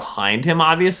quarterback behind him,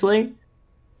 obviously.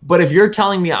 But if you're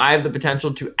telling me I have the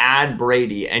potential to add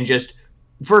Brady and just,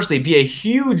 firstly, be a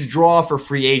huge draw for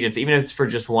free agents, even if it's for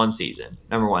just one season,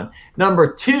 number one.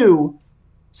 Number two,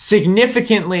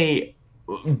 significantly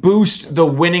boost the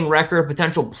winning record,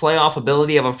 potential playoff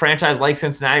ability of a franchise like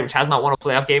Cincinnati, which has not won a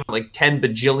playoff game in like 10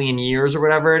 bajillion years or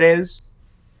whatever it is.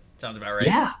 Sounds about right.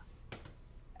 Yeah.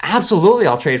 Absolutely,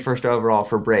 I'll trade first overall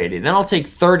for Brady. Then I'll take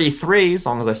 33 as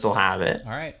long as I still have it.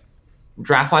 All right.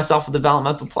 Draft myself a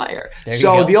developmental player.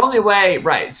 So the only way,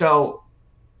 right, so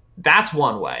that's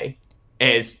one way,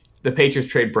 is the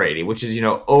Patriots trade Brady, which is,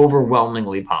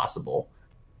 overwhelmingly possible.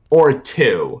 Or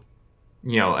two,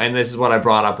 and this is what I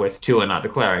brought up with Tua not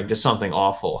declaring, just something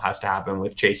awful has to happen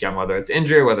with Chase Young, whether it's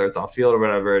injury, whether it's off field or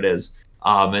whatever it is.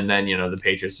 And then, the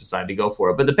Patriots decide to go for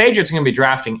it. But the Patriots are going to be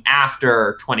drafting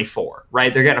after 24,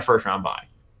 right? They're getting a first-round bye.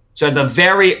 So at the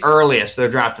very earliest, they're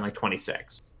drafting like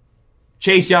 26.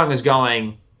 Chase Young is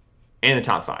going in the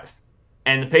top 5.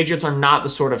 And the Patriots are not the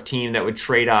sort of team that would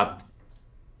trade up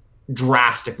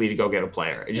drastically to go get a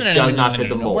player. It just does not fit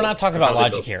the mold. We're not talking about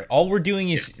logic here. All we're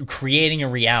doing is creating a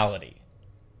reality.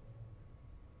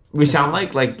 We sound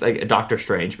like a Doctor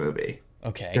Strange movie.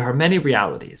 Okay. There are many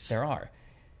realities. There are.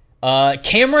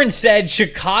 Cameron said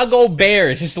Chicago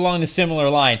Bears, just along the similar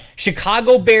line.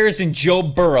 Chicago Bears and Joe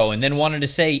Burrow, and then wanted to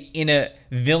say in a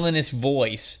villainous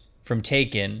voice from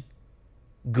Taken,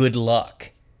 good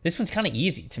luck. This one's kind of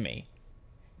easy to me.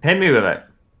 Hit me with it.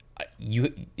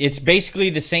 It's basically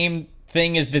the same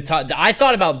thing as I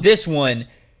thought about this one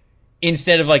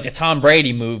instead of like the Tom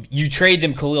Brady move. You trade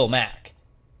them Khalil Mack.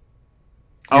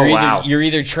 You're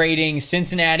either trading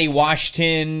Cincinnati,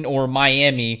 Washington, or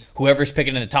Miami. Whoever's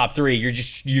picking in the top 3,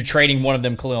 you're trading one of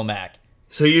them Khalil Mack.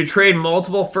 So you trade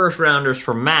multiple first rounders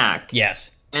for Mack.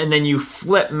 Yes. And then you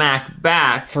flip Mack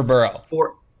back for Burrow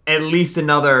for at least a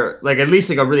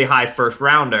really high first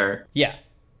rounder. Yeah.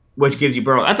 Which gives you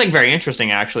Burrow. That's very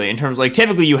interesting actually. In terms of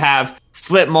typically you have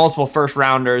flip multiple first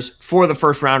rounders for the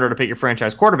first rounder to pick your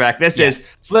franchise quarterback. This is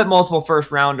flip multiple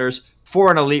first rounders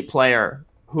for an elite player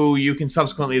who you can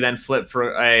subsequently then flip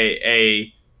for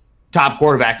a top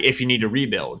quarterback if you need to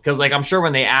rebuild. Because I'm sure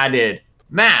when they added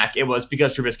Mack, it was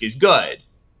because Trubisky's good.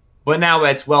 But now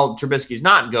it's, Trubisky's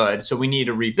not good, so we need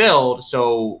to rebuild.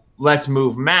 So let's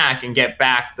move Mack and get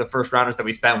back the first rounders that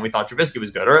we spent when we thought Trubisky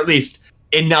was good. Or at least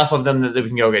enough of them that we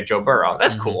can go get Joe Burrow.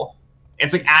 That's cool.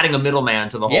 It's like adding a middleman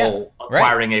to the whole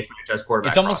acquiring a franchise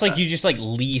quarterback. It's almost process. like you just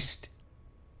leased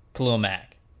Khalil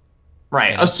Mack.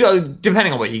 Right. Yeah. So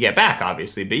depending on what you get back,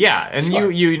 obviously. But yeah, and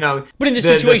you know. But in this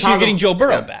situation, you're getting Joe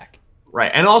Burrow back.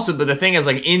 Right. And also, but the thing is,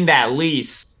 in that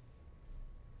lease,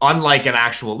 unlike an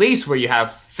actual lease where you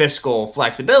have fiscal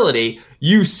flexibility,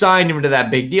 you signed him to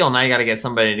that big deal. Now you got to get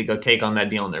somebody to go take on that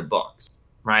deal in their books.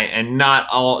 Right. And not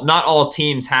all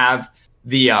teams have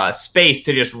the space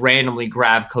to just randomly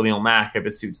grab Khalil Mack if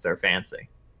it suits their fancy.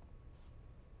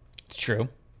 It's true.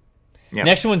 Yep.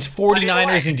 Next one's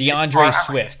 49ers and DeAndre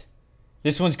Swift.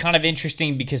 This one's kind of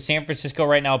interesting because San Francisco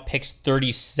right now picks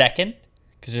 32nd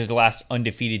because they're the last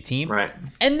undefeated team. Right.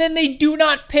 And then they do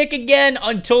not pick again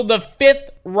until the 5th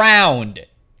round.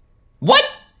 What?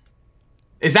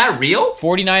 Is that real?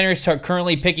 49ers are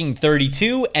currently picking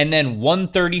 32 and then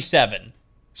 137.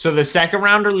 So the second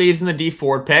rounder leaves in the D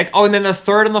Ford pick. Oh, and then the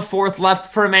third and the fourth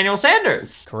left for Emmanuel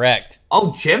Sanders. Correct.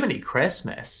 Oh, Jiminy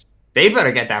Christmas. They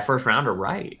better get that first rounder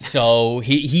right. So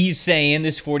he's saying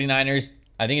this 49ers,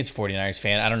 I think it's 49ers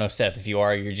fan. I don't know, Seth, if you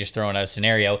are, you're just throwing out a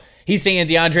scenario. He's saying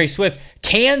DeAndre Swift.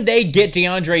 Can they get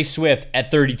DeAndre Swift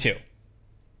at 32?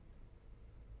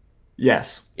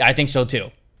 Yes. I think so,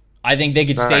 too. I think they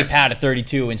could stay pat at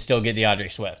 32 and still get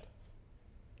DeAndre Swift.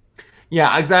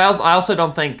 Yeah, because I also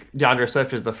don't think DeAndre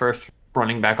Swift is the first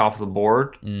running back off the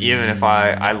board, even if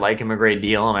I like him a great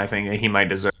deal and I think that he might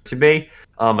deserve to be.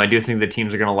 I do think the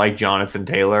teams are going to like Jonathan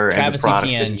Taylor. Travis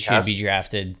Etienne should be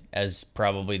drafted as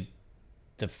probably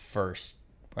the first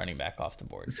running back off the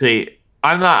board. See,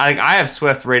 I'm not. I have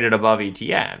Swift rated above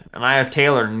Etienne, and I have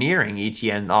Taylor nearing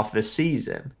Etienne off this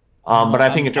season. But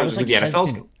I think in terms of the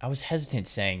NFL, I was hesitant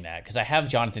saying that because I have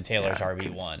Jonathan Taylor as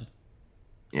RB1.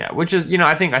 Yeah, which is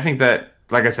I think that,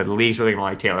 like I said, the league's really going to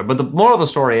like Taylor. But the moral of the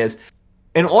story is,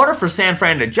 in order for San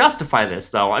Fran to justify this,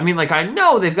 though, I mean, I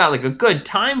know they've got a good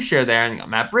timeshare there, and they got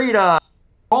Matt Breida,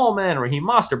 Coleman, Raheem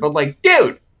Mostert, but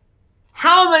dude,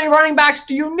 how many running backs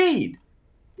do you need?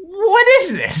 What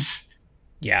is this?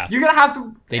 Yeah. You're going to have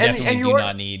to... They definitely do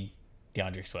not need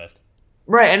DeAndre Swift.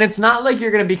 Right, and it's not like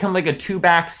you're going to become a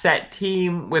two-back set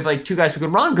team with two guys who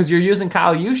can run because you're using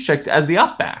Kyle Juszczyk as the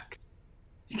up-back.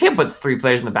 You can't put three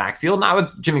players in the backfield, not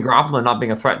with Jimmy Garoppolo not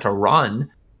being a threat to run. You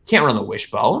can't run the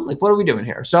wishbone. What are we doing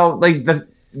here? So,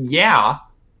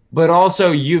 but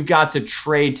also you've got to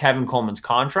trade Tevin Coleman's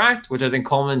contract, which I think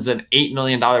Coleman's an $8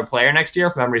 million player next year,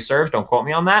 if memory serves. Don't quote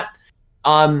me on that.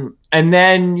 And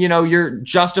then, you're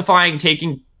justifying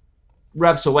taking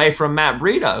reps away from Matt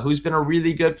Breida, who's been a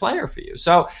really good player for you.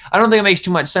 So I don't think it makes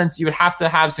too much sense. You would have to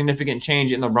have significant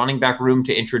change in the running back room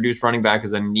to introduce running back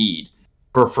as a need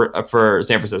for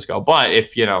San Francisco. But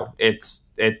if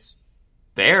it's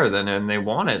there, then and they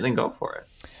want it, then go for it.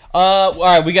 All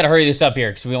right, we got to hurry this up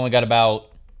here because we only got about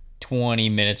 20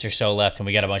 minutes or so left, and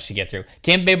we got a bunch to get through.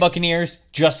 Tampa Bay Buccaneers,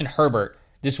 Justin Herbert.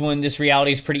 This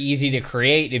reality is pretty easy to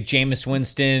create. If Jameis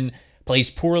Winston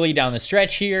plays poorly down the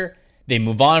stretch here, they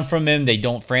move on from him. They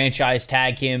don't franchise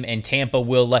tag him, and Tampa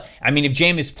will if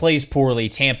Jameis plays poorly,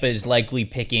 Tampa is likely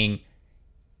picking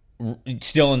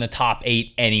still in the top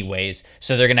 8 anyways,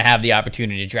 so they're going to have the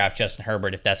opportunity to draft Justin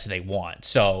Herbert if that's what they want.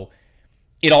 So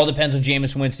it all depends on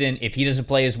Jameis Winston. If he doesn't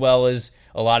play as well as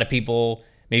a lot of people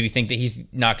maybe think that he's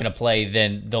not going to play,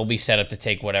 then they'll be set up to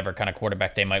take whatever kind of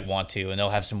quarterback they might want to, and they'll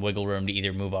have some wiggle room to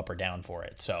either move up or down for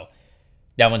it. So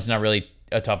that one's not really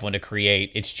a tough one to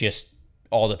create. It's just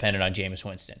all dependent on Jameis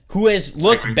Winston, who has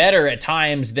looked better at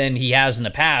times than he has in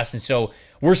the past, and so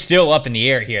we're still up in the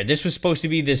air here. This was supposed to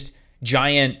be this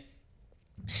giant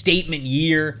statement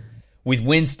year with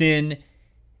Winston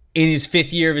in his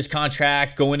 5th year of his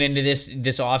contract going into this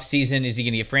offseason. Is he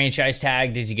going to get franchise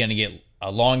tagged? Is he going to get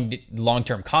a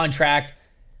long-term contract?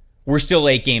 We're still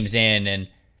 8 games in, and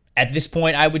at this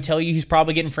point, I would tell you he's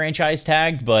probably getting franchise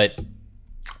tagged, but...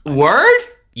 Word?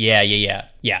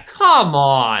 Yeah. Come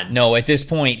on. No, at this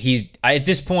point,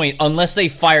 unless they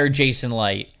fire Jason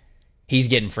Light, he's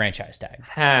getting franchise tagged.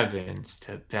 Heavens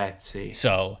to Betsy.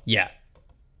 So, yeah.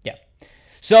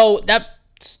 So,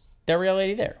 that's their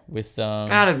reality there. With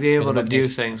gotta be able to do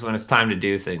things when it's time to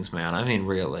do things, man. I mean,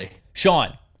 really.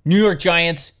 Sean, New York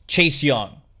Giants, Chase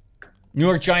Young. New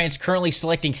York Giants currently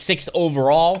selecting 6th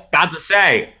overall. Got to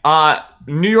say,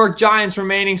 New York Giants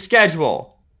remaining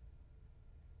schedule.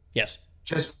 Yes.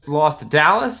 Just lost to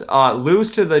Dallas,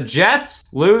 lose to the Jets,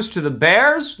 lose to the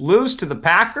Bears, lose to the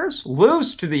Packers,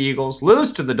 lose to the Eagles,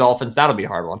 lose to the Dolphins. That'll be a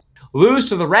hard one. Lose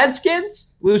to the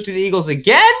Redskins, lose to the Eagles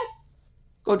again.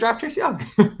 Go draft Chase Young.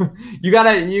 you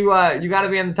gotta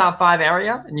be in the top 5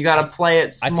 area, and you gotta play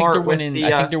it smart. I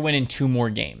think they're winning 2 more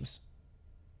games.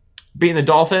 Beating the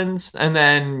Dolphins, and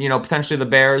then potentially the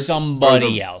Bears.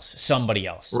 Somebody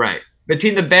else. Right.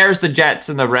 Between the Bears, the Jets,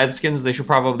 and the Redskins, they should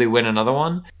probably win another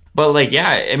one. But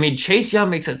Chase Young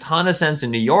makes a ton of sense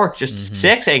in New York. Just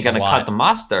 6 ain't gonna cut the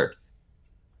mustard.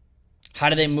 How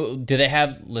do they move? Do they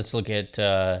have? Let's look at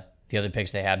the other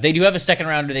picks they have. They do have a 2nd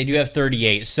rounder. They do have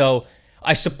 38. So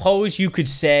I suppose you could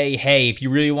say, hey, if you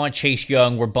really want Chase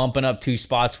Young, we're bumping up 2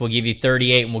 spots. We'll give you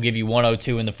 38, and we'll give you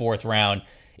 102 in the 4th round.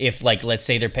 If let's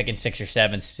say they're picking 6th or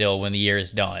 7th still when the year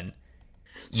is done.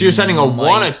 So you're sending a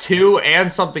 1, a 2,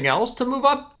 and something else to move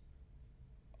up?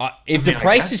 If the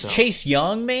price is Chase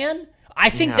Young, man, I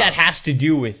think that has to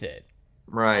do with it.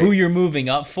 Right. Who you're moving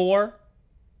up for.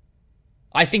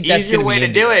 I think that's easier way to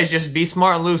do it is just be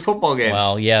smart and lose football games.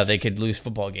 Well, yeah, they could lose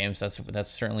football games.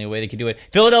 That's certainly a way they could do it.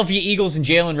 Philadelphia Eagles and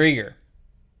Jalen Reagor.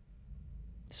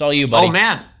 It's all you, buddy. Oh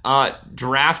man,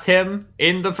 draft him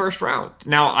in the 1st round.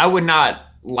 Now, I would not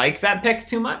like that pick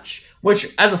too much.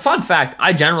 Which, as a fun fact,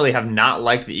 I generally have not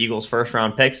liked the Eagles' 1st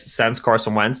round picks since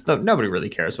Carson Wentz. Though nobody really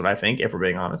cares what I think, if we're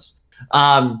being honest.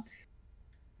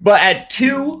 But at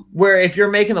 2, where if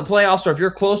you're making the playoffs or if you're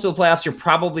close to the playoffs, you're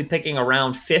probably picking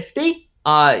around 50.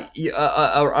 Around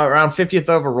 50th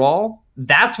overall,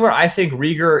 that's where I think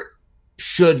Reagor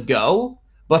should go.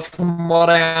 But from what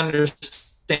I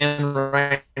understand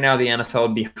right now, the NFL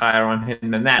would be higher on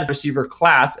him than that. Receiver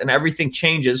class, and everything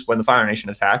changes when the Fire Nation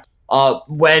attacks.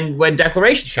 When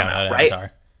declarations come out, right?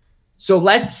 Avatar. So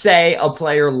let's say a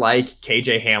player like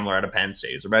KJ Hamler at a Penn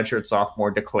State, who's a redshirt sophomore,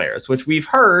 declares, which we've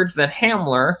heard that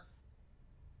Hamler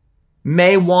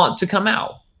may want to come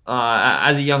out.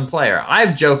 As a young player,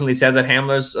 I've jokingly said that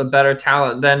Hamler's a better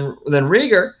talent than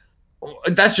Reagor.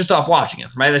 That's just off watching him,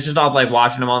 right? That's just off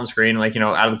watching him on the screen, out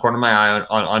of the corner of my eye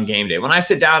on game day. When I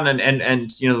sit down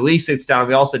and the league sits down,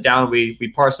 we all sit down, we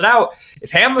parse it out.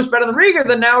 If Hamler's better than Reagor,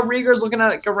 then now Reagor's looking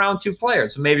at around 2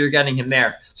 players. So maybe you're getting him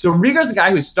there. So Reagor's the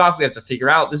guy who's stock we have to figure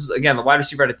out. This is again the wide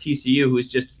receiver at a TCU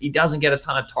who's he doesn't get a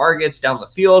ton of targets down the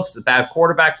field because of bad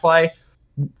quarterback play.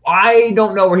 I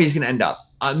don't know where he's going to end up.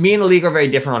 Me and the league are very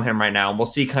different on him right now. We'll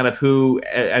see kind of who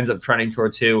ends up trending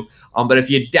towards who. But if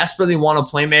you desperately want a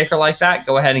playmaker like that,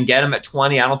 go ahead and get him at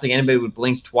 20. I don't think anybody would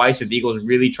blink twice if the Eagles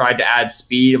really tried to add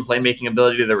speed and playmaking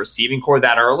ability to the receiving core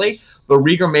that early. But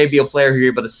Reagor may be a player who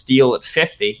you're able to steal at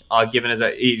 50,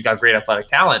 given he's got great athletic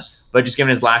talent, but just given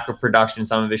his lack of production,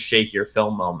 some of his shakier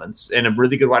film moments, and a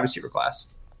really good wide receiver class.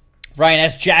 Ryan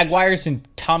S. Jaguars and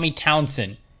Tommy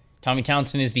Townsend. Tommy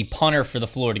Townsend is the punter for the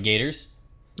Florida Gators.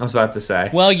 I was about to say.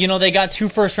 Well, they got 2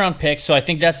 first-round picks, so I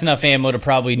think that's enough ammo to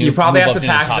probably you probably move have up to into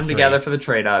the package top them 3. together for the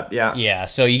trade up. Yeah. Yeah,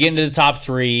 so you get into the top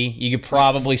 3. You could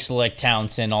probably select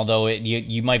Townsend, although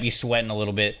you might be sweating a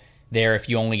little bit there if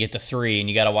you only get to 3, and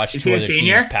you got to watch 2 other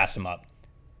teams pass him up.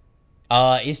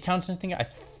 Is Townsend a senior? I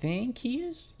think he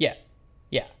is. Yeah.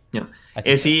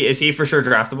 Is he for sure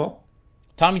draftable?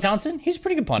 Tommy Townsend? He's a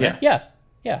pretty good punter. Yeah,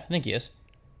 I think he is.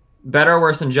 Better or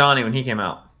worse than Johnny when he came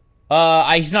out?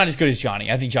 He's not as good as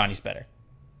Johnny. I think Johnny's better.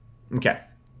 Okay.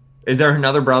 Is there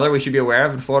another brother we should be aware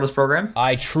of in Florida's program?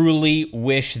 I truly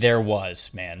wish there was,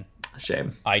 man.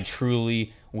 Shame. I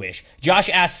truly wish. Josh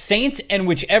asks, Saints and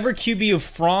whichever QB of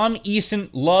Fromm, Eason,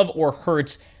 Love, or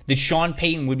Hurts that Sean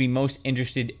Payton would be most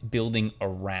interested building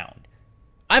around.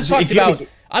 I've talked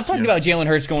about Jalen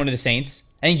Hurts going to the Saints.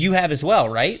 I think you have as well,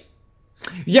 right?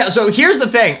 Yeah, so here's the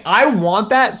thing. I want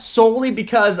that solely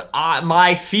because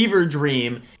my fever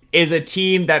dream is a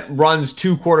team that runs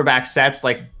 2 quarterback sets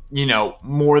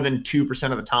more than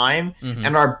 2% of the time. Mm-hmm.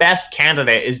 And our best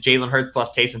candidate is Jalen Hurts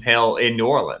plus Taysom Hill in New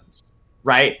Orleans,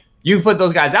 right? You put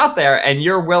those guys out there and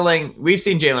you're willing. We've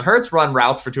seen Jalen Hurts run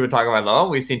routes for Tua Tagovailoa.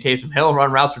 We've seen Taysom Hill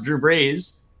run routes for Drew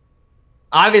Brees.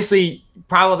 Obviously,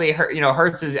 probably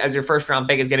Hurts as your first round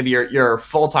pick is going to be your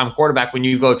full-time quarterback when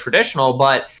you go traditional,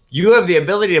 but you have the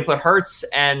ability to put Hurts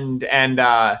and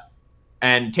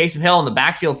Taysom Hill in the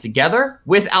backfield together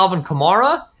with Alvin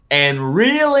Kamara and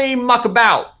really muck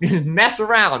about, mess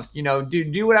around,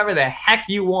 do whatever the heck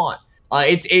you want.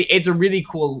 It's a really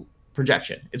cool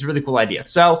projection. It's a really cool idea.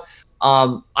 So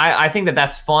I think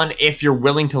that's fun if you're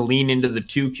willing to lean into the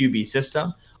 2 QB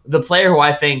system. The player who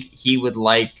I think he would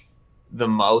like the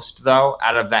most, though,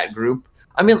 out of that group,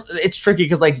 I mean, it's tricky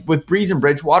because with Breeze and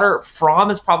Bridgewater,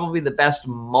 Fromm is probably the best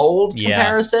mold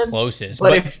comparison. Closest.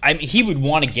 But he would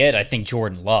want to get, I think,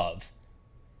 Jordan Love.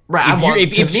 Right.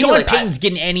 If Sean Payton's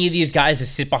getting any of these guys to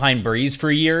sit behind Breeze for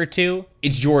a year or 2,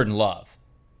 it's Jordan Love.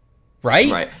 Right?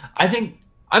 Right.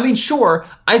 Sure.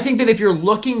 I think that if you're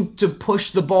looking to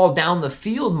push the ball down the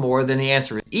field more, then the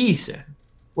answer is Eason,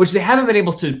 which they haven't been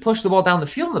able to push the ball down the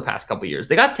field in the past couple of years.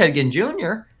 They got Ted Ginn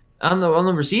Jr. on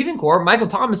the receiving core. Michael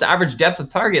Thomas' average depth of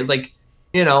target is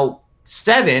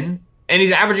 7, and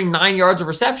he's averaging 9 yards of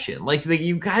reception.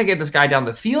 You got to get this guy down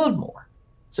the field more.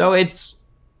 So it's,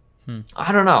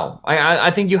 I don't know.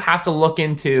 I think you have to look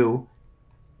into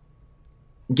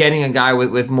getting a guy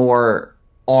with more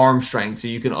arm strength so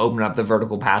you can open up the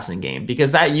vertical passing game,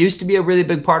 because that used to be a really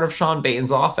big part of Sean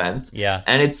Payton's offense. Yeah.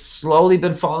 And it's slowly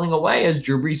been falling away as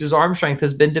Drew Brees' arm strength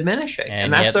has been diminishing.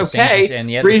 And that's okay.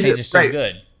 The Saints are still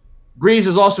good. Brees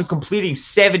is also completing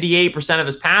 78% of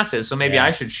his passes, so maybe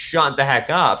I should shut the heck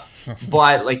up.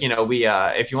 But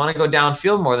if you want to go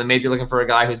downfield more, then maybe you're looking for a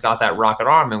guy who's got that rocket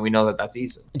arm, and we know that that's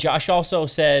easy. Josh also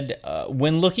said,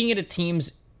 when looking at a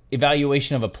team's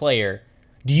evaluation of a player,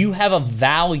 do you have a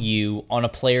value on a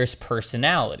player's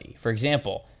personality? For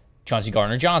example, Chauncey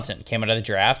Gardner-Johnson came out of the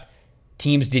draft.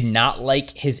 Teams did not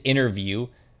like his interview,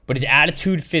 but his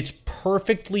attitude fits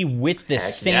perfectly with the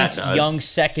Saints' young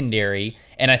secondary,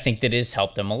 and I think that has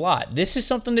helped them a lot. This is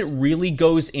something that really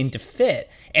goes into fit,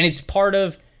 and it's part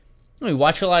of, we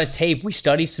watch a lot of tape, we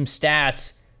study some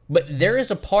stats, but there is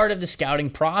a part of the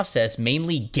scouting process,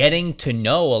 mainly getting to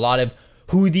know a lot of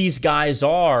who these guys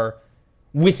are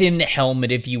within the helmet,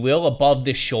 if you will, above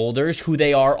the shoulders, who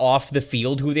they are off the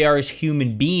field, who they are as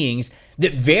human beings,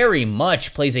 that very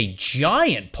much plays a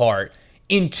giant part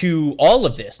into all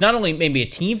of this. Not only maybe a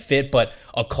team fit, but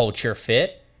a culture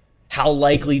fit, how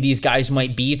likely these guys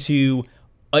might be to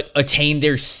attain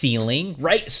their ceiling,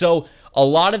 right? So a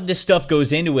lot of this stuff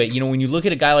goes into it. When you look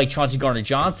at a guy like Chauncey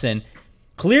Gardner-Johnson,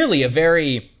 clearly a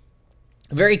very,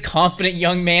 very confident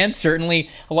young man. Certainly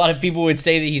a lot of people would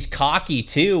say that he's cocky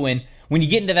too. And when you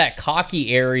get into that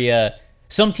cocky area,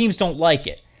 some teams don't like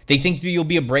it. They think that you'll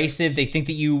be abrasive. They think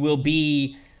that you will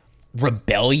be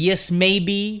rebellious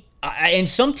maybe. And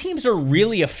some teams are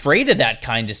really afraid of that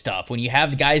kind of stuff. When you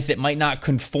have guys that might not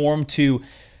conform to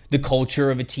the culture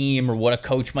of a team or what a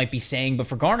coach might be saying. But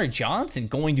for Gardner-Johnson,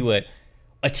 going to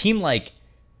a team like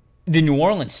the New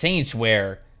Orleans Saints,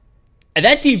 where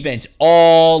that defense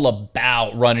all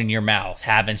about running your mouth,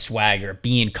 having swagger,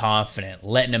 being confident,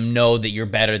 letting them know that you're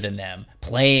better than them,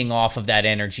 playing off of that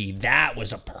energy, that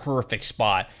was a perfect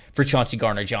spot for Chauncey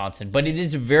Gardner-Johnson. But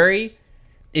it's a very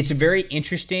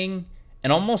interesting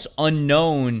and almost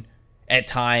unknown at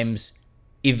times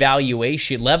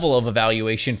level of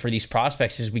evaluation for these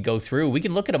prospects as we go through. We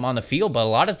can look at them on the field, but a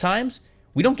lot of times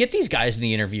we don't get these guys in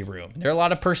the interview room. There are a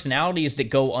lot of personalities that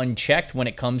go unchecked when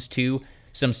it comes to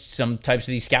some types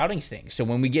of these scouting things. So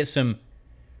when we get some,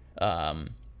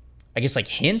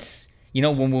 hints, You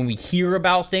know, when we hear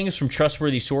about things from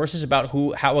trustworthy sources about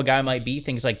how a guy might be,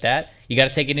 things like that, you got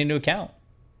to take it into account.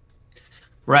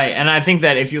 Right, and I think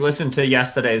that if you listen to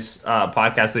yesterday's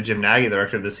podcast with Jim Nagy, the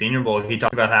director of the Senior Bowl, he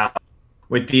talked about how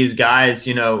with these guys,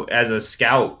 you know, as a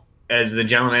scout, as the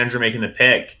general manager making the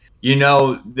pick, you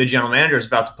know, the general manager is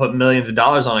about to put millions of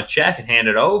dollars on a check and hand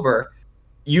it over.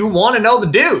 You want to know the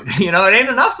dude. You know, it ain't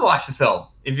enough to watch the film.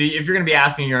 If you're going to be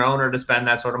asking your owner to spend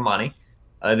that sort of money,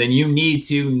 then you need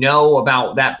to know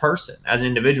about that person as an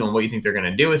individual and what you think they're going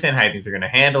to do with it, how you think they're going to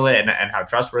handle it, and how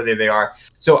trustworthy they are.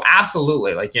 So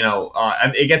absolutely, like, you know,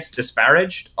 it gets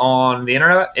disparaged on the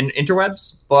internet and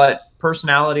interwebs, but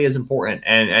personality is important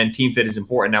and team fit is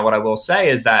important. Now, what I will say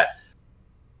is that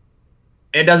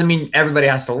it doesn't mean everybody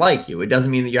has to like you. It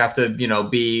doesn't mean that you have to, you know,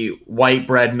 be white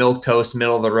bread, milk toast,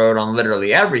 middle of the road on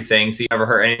literally everything, so you never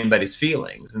hurt anybody's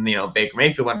feelings. And, you know, Baker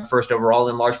Mayfield went first overall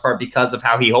in large part because of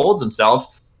how he holds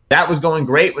himself. That was going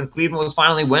great when Cleveland was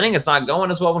finally winning. It's not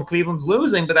going as well when Cleveland's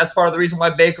losing, but that's part of the reason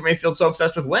why Baker Mayfield's so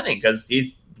obsessed with winning, because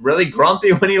he's really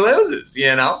grumpy when he loses,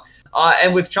 you know?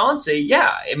 And with Chauncey,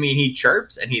 yeah, I mean, he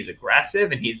chirps and he's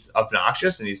aggressive and he's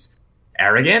obnoxious and he's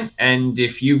arrogant. And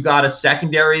if you've got a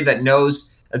secondary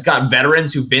that's got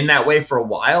veterans who've been that way for a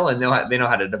while and they know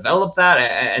how to develop that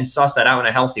and suss that out in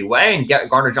a healthy way and get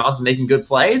Gardner Johnson making good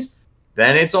plays,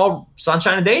 then it's all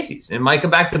sunshine and daisies. It might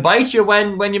come back to bite you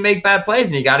when you make bad plays,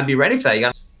 and you got to be ready for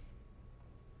that.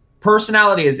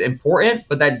 Personality is important,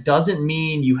 but that doesn't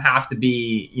mean you have to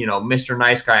be, you know, Mr.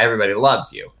 Nice Guy, everybody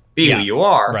loves you. Be who you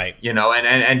are, right? You know,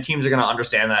 and teams are going to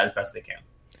understand that as best they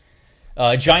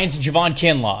can. Giants and Javon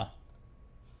Kinlaw.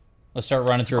 Let's start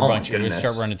running through a bunch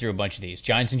of these.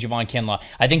 Giants and Javon Kinlaw.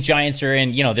 I think Giants are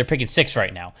in, you know, they're picking 6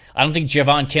 right now. I don't think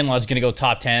Javon Kinlaw is going to go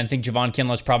top 10. I think Javon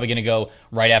Kinlaw is probably going to go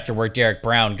right after where Derek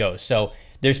Brown goes. So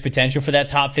there's potential for that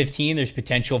top 15. There's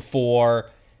potential for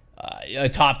a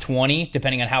top 20,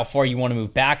 depending on how far you want to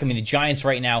move back. I mean, the Giants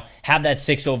right now have that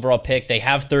 6th overall pick. They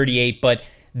have 38, but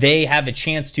they have a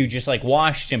chance to, just like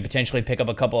Washington, potentially pick up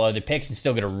a couple other picks and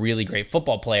still get a really great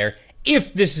football player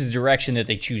if this is the direction that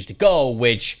they choose to go,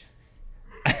 which,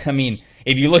 I mean,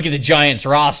 if you look at the Giants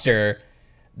roster,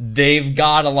 they've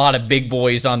got a lot of big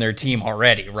boys on their team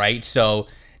already, right? So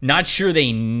not sure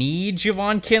they need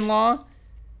Javon Kinlaw,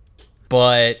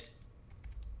 but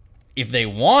if they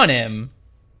want him,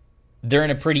 they're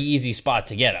in a pretty easy spot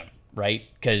to get him, right?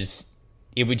 Because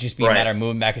it would just be a matter of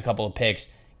moving back a couple of picks,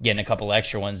 getting a couple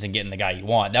extra ones, and getting the guy you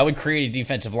want. That would create a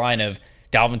defensive line of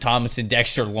Dalvin Tomlinson,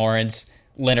 Dexter Lawrence,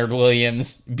 Leonard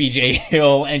Williams, BJ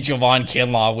Hill, and Javon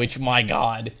Kinlaw, which, my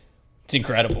God, it's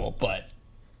incredible. But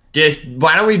just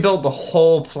why don't we build the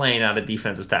whole plane out of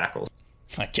defensive tackles?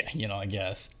 Okay, you know, I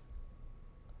guess.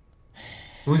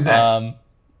 Who's next?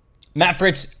 Matt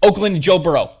Fritz, Oakland, and Joe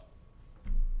Burrow.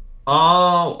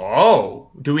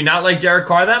 Do we not like Derek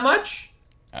Carr that much?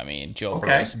 I mean, Joe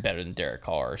Burrow is better than Derek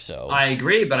Carr, so I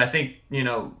agree, but I think, you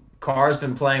know, Carr's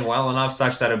been playing well enough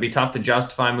such that it would be tough to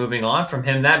justify moving on from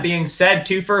him. That being said,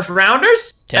 2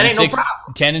 first-rounders? That ain't no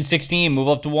problem. 10 and 16, move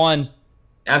up to 1.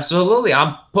 Absolutely.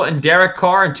 I'm putting Derek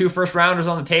Carr and 2 first-rounders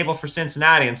on the table for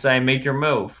Cincinnati and saying, make your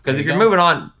move. Because if you're moving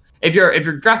on, if you're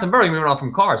drafting Burrow, you're moving on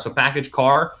from Carr. So package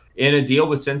Carr in a deal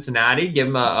with Cincinnati, give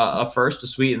him a first to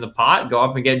sweeten the pot, go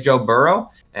up and get Joe Burrow,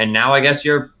 and now I guess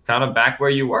you're kind of back where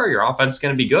you were. Your offense is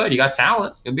going to be good. You got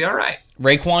talent. You'll be all right.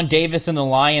 Raekwon Davis and the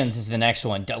Lions is the next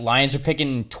one. Lions are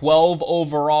picking 12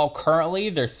 overall currently.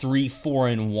 They're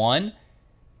 3-4-1.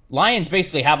 Lions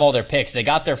basically have all their picks. They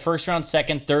got their first round,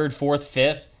 second, third, fourth,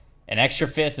 fifth, an extra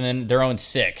fifth, and then their own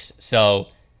 6. So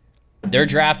their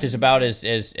draft is about as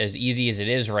easy as it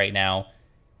is right now.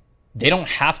 They don't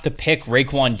have to pick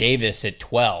Raekwon Davis at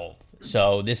 12.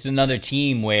 So this is another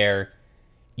team where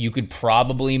you could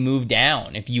probably move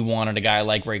down if you wanted a guy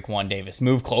like Raekwon Davis.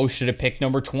 Move closer to pick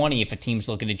number 20 if a team's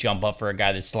looking to jump up for a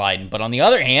guy that's sliding. But on the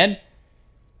other hand,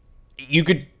 you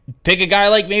could pick a guy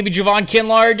like maybe Javon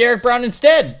Kinlaw or Derek Brown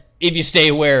instead if you stay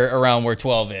around where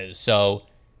 12 is. So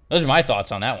those are my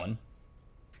thoughts on that one.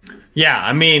 Yeah,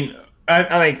 I mean,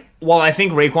 I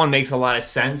think Raekwon makes a lot of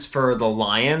sense for the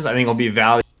Lions. I think it'll be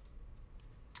valuable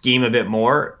scheme a bit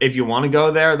more. If you want to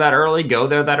go there that early, go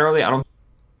there that early. I don't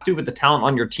do with the talent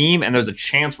on your team, and there's a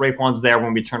chance Raekwon's there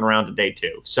when we turn around to day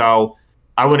 2. So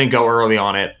I wouldn't go early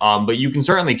on it. But you can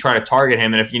certainly try to target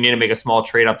him, and if you need to make a small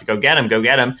trade up to go get him, go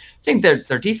get him. I think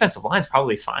their defensive line's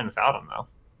probably fine without him, though.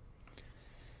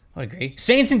 I agree.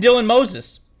 Saints and Dylan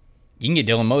Moses. You can get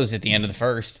Dylan Moses at the end of the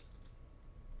first.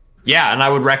 Yeah, and I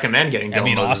would recommend getting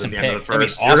Dylan Moses at the end of the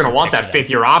first. You're going to want that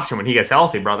 5th-year option when he gets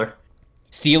healthy, brother.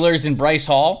 Steelers and Bryce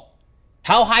Hall.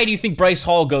 How high do you think Bryce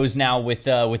Hall goes now with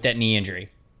that knee injury?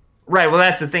 Right. Well,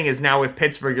 that's the thing is now with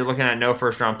Pittsburgh, you're looking at no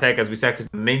first round pick, as we said, because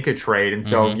the Minka trade. And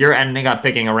so you're ending up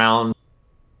picking around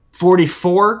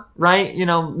 44, right?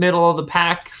 Middle of the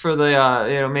pack for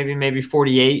the, maybe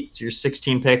 48. So you're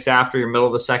 16 picks after your middle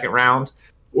of the second round.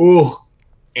 Ooh,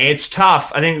 it's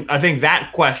tough. I think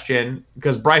that question,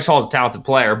 because Bryce Hall is a talented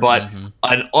player, but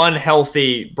an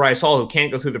unhealthy Bryce Hall who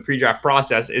can't go through the pre-draft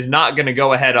process is not going to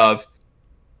go ahead of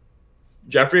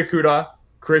Jeffrey Okudah,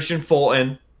 Christian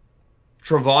Fulton,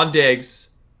 Trevon Diggs,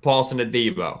 Paulson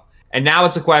Adebo. And now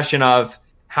it's a question of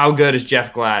how good is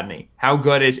Jeff Gladney? How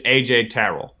good is A.J.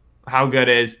 Terrell? How good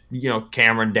is,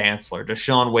 Cameron Dantzler? Does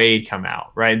Sean Wade come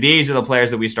out, right? These are the players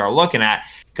that we start looking at,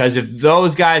 because if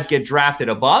those guys get drafted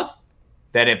above,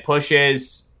 then it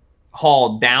pushes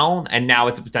Hall down, and now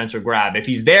it's a potential grab. If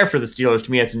he's there for the Steelers,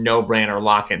 to me, it's a no-brainer,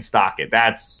 lock and stock it.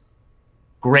 That's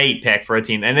great pick for a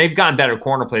team. And they've gotten better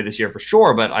corner play this year for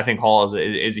sure, but I think Hall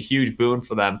is a huge boon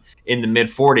for them in the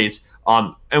mid-40s.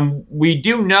 And we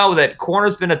do know that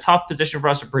corner's been a tough position for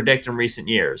us to predict in recent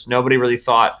years. Nobody really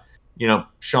thought,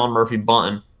 Sean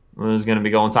Murphy-Bunting was going to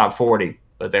be going top 40,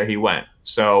 but there he went.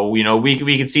 So,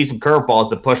 we could see some curveballs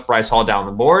to push Bryce Hall down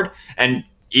the board. And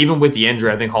even with the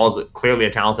injury, I think Hall's clearly a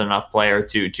talented enough player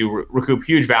to recoup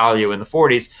huge value in the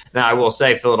 40s. Now, I will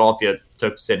say Philadelphia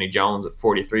took Sidney Jones at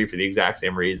 43 for the exact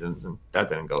same reasons, and that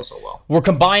didn't go so well. We're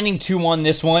combining two on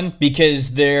this one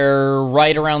because they're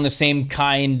right around the same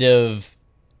kind of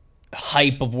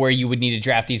hype of where you would need to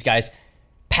draft these guys.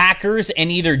 Packers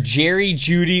and either Jerry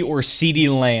Jeudy or CeeDee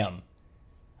Lamb.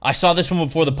 I saw this one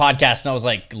before the podcast, and I was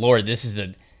like, Lord, this is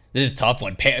a tough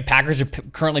one. Packers are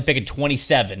currently picking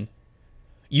 27.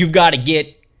 You've got to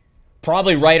get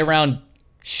probably right around,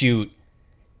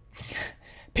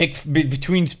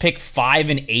 between pick 5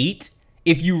 and 8.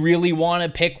 If you really want to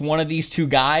pick one of these two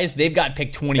guys, they've got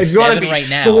pick 27 right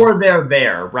now. Sure, they're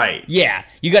there, right? Yeah,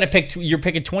 you got to pick. You're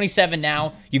picking 27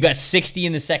 now. You've got 60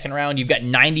 in the second round. You've got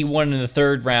 91 in the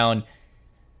third round.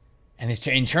 And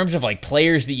in terms of like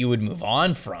players that you would move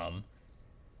on from,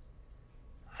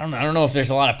 I don't know if there's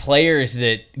a lot of players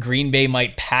that Green Bay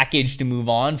might package to move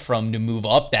on from to move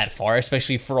up that far,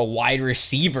 especially for a wide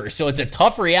receiver. So it's a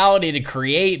tough reality to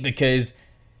create because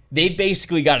they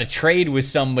basically got to trade with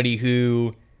somebody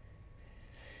who,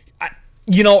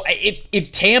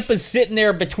 if Tampa's sitting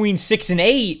there between 6 and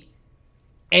 8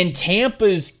 and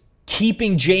Tampa's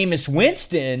keeping Jameis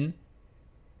Winston,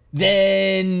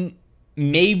 then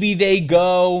maybe they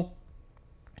go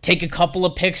take a couple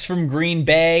of picks from Green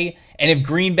Bay. And if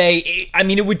Green Bay,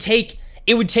 it would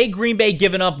take Green Bay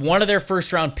giving up one of their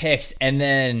first round picks and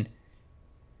then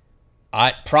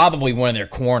probably one of their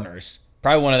corners.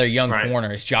 Probably one of their young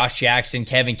corners, Josh Jackson,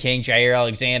 Kevin King, Jair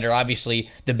Alexander. Obviously,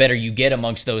 the better you get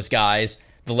amongst those guys,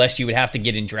 the less you would have to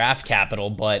get in draft capital.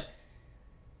 But,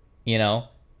 you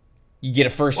get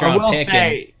a first-round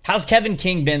pick. How's Kevin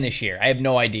King been this year? I have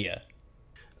no idea.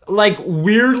 Like,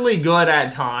 weirdly good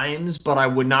at times, but I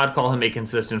would not call him a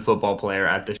consistent football player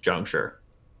at this juncture.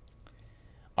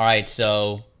 All right,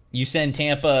 so you send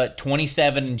Tampa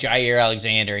 27 Jair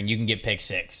Alexander, and you can get pick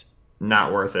 6.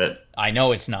 Not worth it. I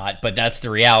know it's not, but that's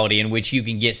the reality in which you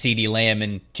can get CeeDee Lamb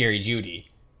and Jerry Jeudy.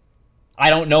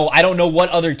 I don't know what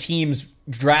other teams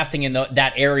drafting in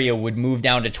that area would move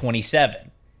down to 27.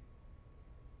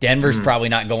 Denver's probably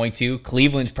not going to.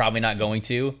 Cleveland's probably not going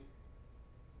to.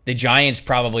 The Giants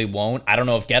probably won't. I don't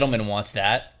know if Gettleman wants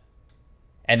that.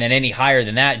 And then any higher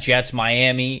than that, Jets,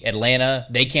 Miami, Atlanta,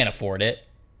 they can't afford it.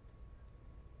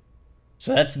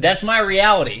 So that's my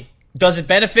reality. Does it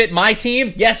benefit my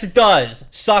team? Yes, it does.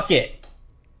 Suck it.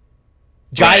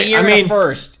 Jair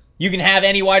first. You can have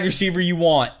any wide receiver you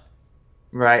want.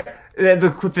 Right.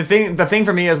 The thing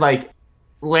for me is like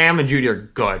Lamb and Jeudy are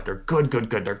good. They're good.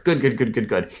 They're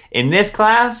good. In this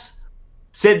class,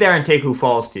 sit there and take who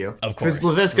falls to you. Of course. If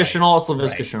it's Laviska Shenault, it's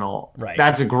Laviska Shenault. Right.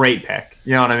 That's a great pick.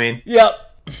 You know what I mean?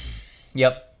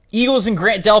 Yep. Eagles and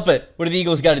Grant Delpit. What do the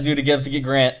Eagles got to do to get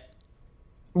Grant?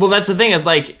 Well, that's the thing is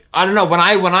like, I don't know, when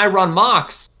I run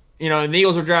mocks, and the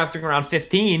Eagles were drafting around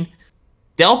 15,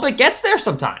 Delpit gets there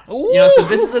sometimes. Ooh, so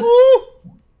this is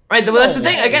right. Well, that's the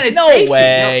thing. Again, it's no safety.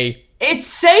 way. It's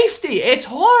safety. It's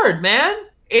hard, man.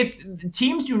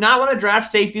 Teams do not want to draft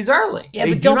safeties early. Yeah,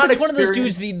 but Delpit's one of those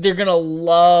dudes they're gonna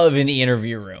love in the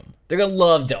interview room. They're gonna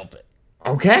love Delpit.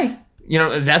 Okay.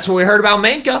 That's what we heard about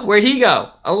Minka. Where'd he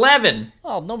go? 11.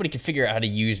 Well, nobody can figure out how to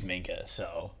use Minka,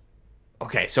 so.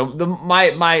 Okay, so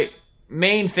my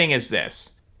main thing is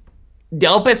this.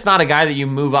 Delpit's not a guy that you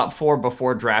move up for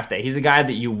before draft day. He's a guy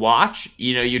that you watch.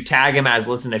 You tag him as,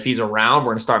 listen, if he's around,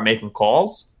 we're going to start making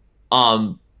calls.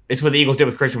 It's what the Eagles did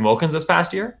with Christian Wilkins this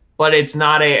past year. But it's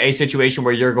not a situation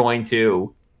where you're going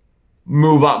to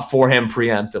move up for him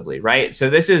preemptively, right? So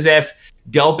this is if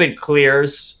Delpit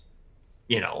clears,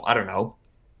 I don't know.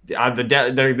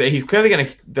 He's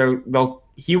clearly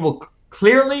he will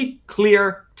clearly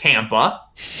clear Tampa.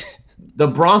 The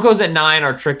Broncos at 9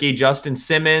 are tricky. Justin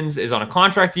Simmons is on a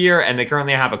contract year, and they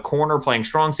currently have a corner playing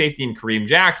strong safety in Kareem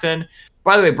Jackson.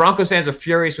 By the way, Broncos fans are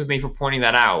furious with me for pointing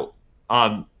that out.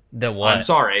 The what? I'm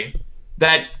sorry.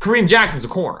 That Kareem Jackson's a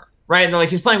corner, right? And they're like,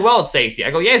 he's playing well at safety.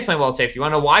 I go, yeah, he's playing well at safety. You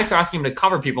want to know why? They're asking him to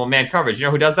cover people in man coverage. You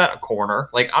know who does that? A corner.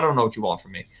 Like, I don't know what you want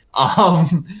from me.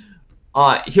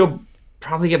 He'll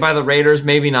probably get by the Raiders.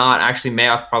 Maybe not. Actually,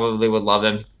 Mayock probably would love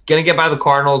him. Gonna get by the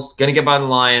Cardinals. Gonna get by the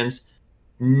Lions.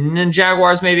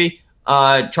 Jaguars maybe.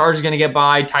 Chargers gonna get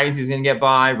by. Titans he's gonna get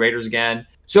by. Raiders again.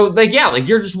 So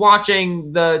you're just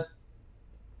watching the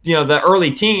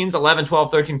early teens, 11,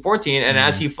 12, 13, 14, and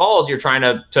as he falls, you're trying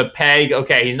to peg,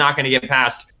 okay, he's not going to get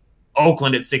past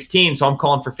Oakland at 16, so I'm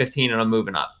calling for 15 and I'm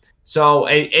moving up. So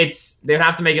they'd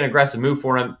have to make an aggressive move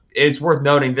for him. It's worth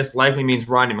noting this likely means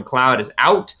Rodney McLeod is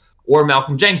out or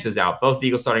Malcolm Jenkins is out. Both the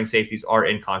Eagles starting safeties are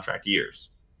in contract years.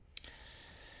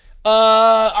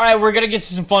 All right, we're going to get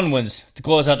to some fun ones to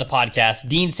close out the podcast.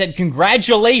 Dean said,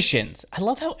 congratulations. I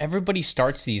love how everybody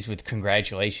starts these with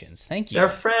congratulations. Thank you. They're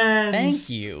friends. Thank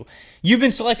you. You've been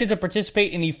selected to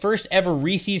participate in the first ever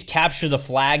Reese's Capture the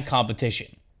Flag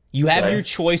competition. You have your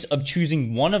choice of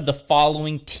choosing one of the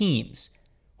following teams.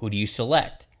 Who do you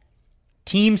select?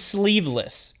 Team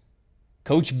Sleeveless.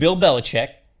 Coach Bill Belichick.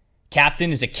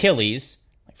 Captain is Achilles,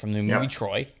 from the movie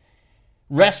Troy.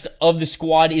 Rest of the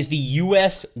squad is the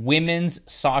U.S. women's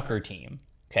soccer team.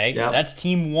 Okay, that's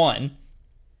Team 1.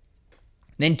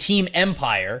 Then Team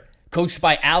Empire, coached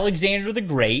by Alexander the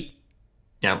Great.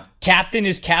 Yeah. Captain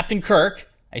is Captain Kirk,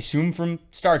 I assume from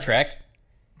Star Trek.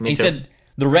 He said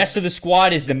the rest of the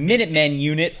squad is the Minutemen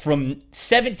unit from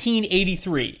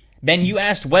 1783. Ben, you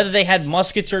asked whether they had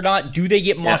muskets or not. Do they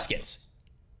get muskets?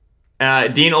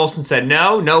 Dean Olson said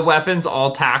no weapons,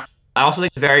 all tackle. I also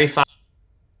think it's very fun.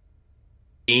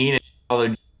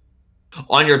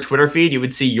 On your Twitter feed, you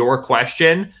would see your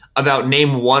question about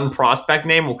name one prospect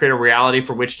name. We'll create a reality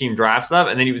for which team drafts them,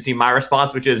 and then you would see my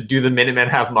response, which is, do the Minutemen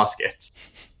have muskets?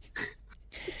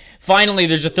 Finally,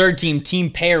 there's a third team, Team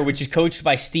Pair, which is coached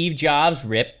by Steve Jobs,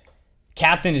 RIP.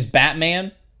 Captain is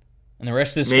Batman, and the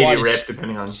rest of the squad is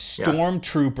depending on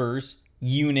Stormtroopers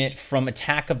unit from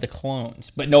Attack of the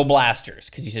Clones, but no blasters,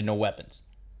 because he said no weapons.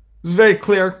 This is a very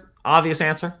clear, obvious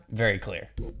answer. Very clear.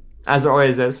 As there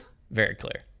always is. Very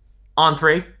clear. On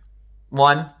 3.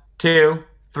 1, 2,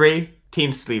 3.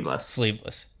 Team Sleeveless.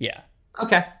 Sleeveless. Yeah.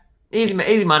 Okay. Easy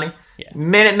money. Yeah.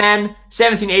 Minutemen,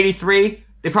 1783.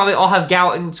 They probably all have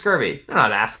gout and scurvy. They're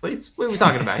not athletes. What are we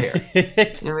talking about here?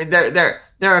 I mean,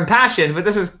 they're impassioned, but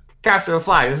this is capture the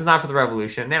flag. This is not for the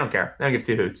revolution. They don't care. They don't give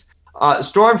two hoots.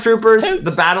 Stormtroopers,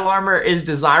 the battle armor is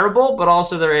desirable, but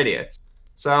also they're idiots.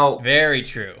 So very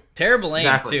true. Terrible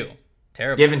aim too.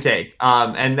 Terrible. Give and take.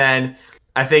 And then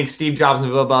I think Steve Jobs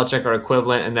and Bill Belichick are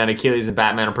equivalent, and then Achilles and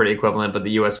Batman are pretty equivalent, but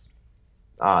the U.S.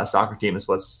 Soccer team is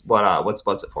what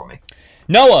splits it for me.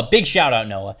 Noah, big shout out,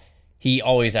 Noah. He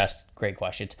always asks great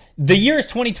questions. The year is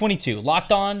 2022.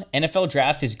 Locked On NFL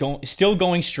Draft is still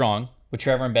going strong with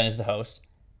Trevor and Ben as the hosts.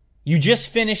 You just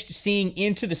finished seeing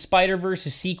Into the Spider-Verse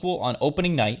sequel on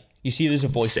opening night. You see there's a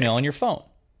voicemail on your phone.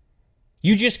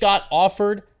 You just got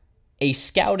offered a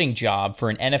scouting job for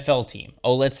an NFL team.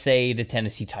 Oh, let's say the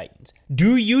Tennessee Titans.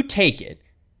 Do you take it?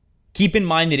 Keep in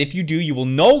mind that if you do, you will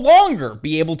no longer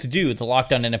be able to do the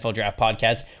Locked On NFL Draft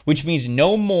podcast, which means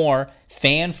no more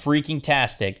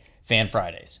fan-freaking-tastic Fan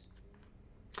Fridays.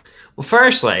 Well,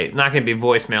 firstly, not going to be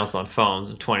voicemails on phones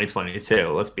in 2022.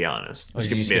 Let's be honest. It's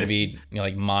just going to be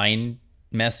like mind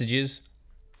messages?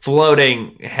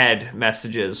 Floating head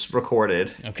messages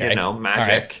recorded. Okay.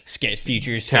 Magic. Right.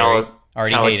 Future is scary.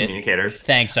 Already hate it. Telecommunicators.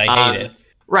 Thanks, I hate it.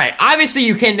 Right. Obviously,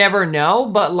 you can never know,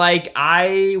 but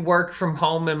I work from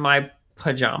home in my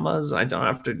pajamas. I don't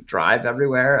have to drive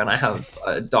everywhere, and I have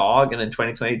a dog, and in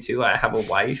 2022, I have a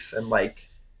wife, and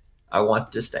I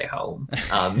want to stay home.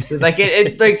 So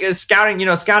a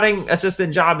scouting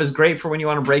assistant job is great for when you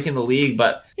want to break in the league,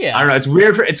 but I don't know.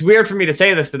 It's weird for me to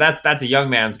say this, but that's a young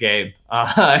man's game.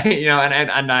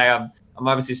 And I'm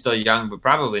obviously still young, but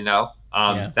probably no.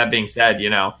 That being said,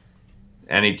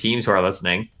 any teams who are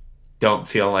listening, don't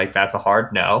feel like that's a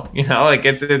hard no.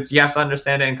 It's you have to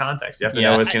understand it in context. You have to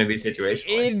know what it's going to be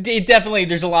situational. It definitely,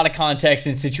 there's a lot of context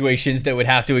and situations that would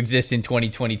have to exist in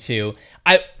 2022.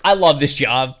 I love this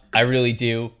job. I really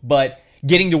do. But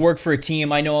getting to work for a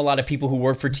team, I know a lot of people who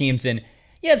work for teams, and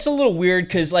Yeah, it's a little weird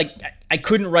because like I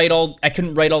couldn't write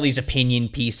all these opinion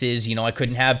pieces. You know, I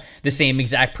couldn't have the same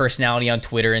exact personality on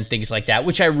Twitter and things like that,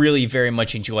 which I really very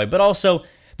much enjoy. But also,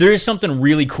 there is something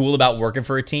really cool about working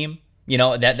for a team. You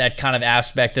know, that kind of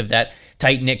aspect of that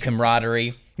tight-knit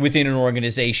camaraderie within an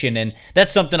organization, and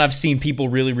that's something I've seen people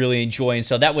really, really enjoy. And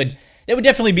so that would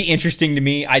definitely be interesting to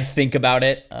me. I'd think about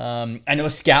it. I know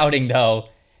scouting though,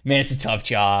 man, it's a tough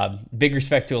job. Big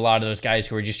respect to a lot of those guys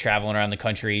who are just traveling around the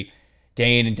country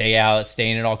day in and day out,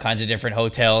 staying in all kinds of different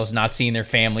hotels, not seeing their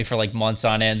family for like months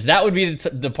on ends. That would be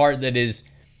the part that is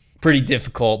pretty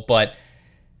difficult. But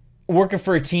working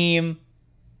for a team,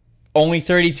 only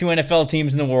 32 NFL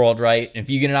teams in the world, right? If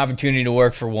you get an opportunity to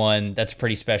work for one, that's a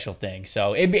pretty special thing.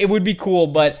 So it would be cool.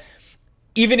 But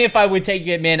even if I would take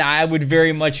it, man, I would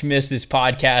very much miss this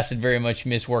podcast and very much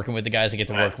miss working with the guys I get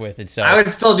to work with. And so I would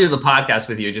still do the podcast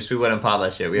with you, just we wouldn't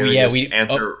publish it. We would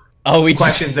answer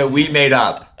questions that we made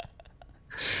up.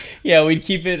 Yeah, we'd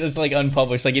keep it as like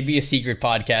unpublished. Like it'd be a secret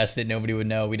podcast that nobody would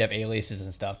know. We'd have aliases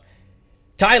and stuff.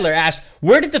 Tyler asked,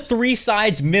 where did the 3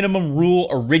 sides minimum rule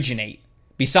originate?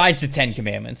 Besides the 10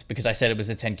 Commandments, because I said it was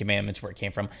the 10 Commandments where it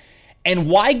came from. And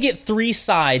why get 3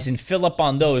 sides and fill up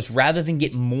on those rather than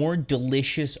get more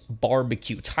delicious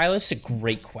barbecue? Tyler, it's a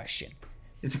great question.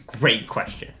 It's a great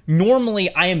question.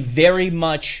 Normally, I am very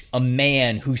much a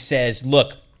man who says,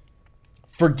 look,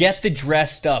 forget the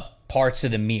dressed up parts of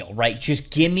the meal, right?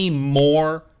 Just give me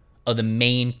more of the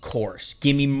main course.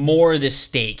 Give me more of the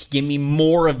steak. Give me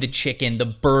more of the chicken, the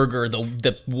burger,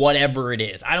 the whatever it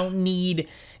is. I don't need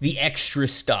the extra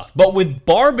stuff. But with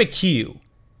barbecue,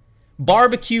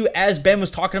 as Ben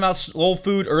was talking about soul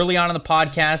food early on in the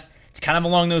podcast, it's kind of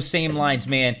along those same lines,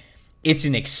 man. It's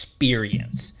an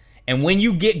experience. And when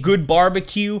you get good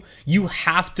barbecue, you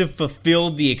have to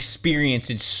fulfill the experience.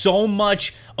 And so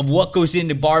much of what goes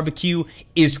into barbecue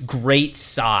is great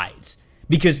sides.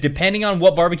 Because depending on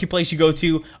what barbecue place you go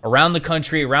to, around the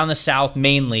country, around the South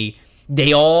mainly,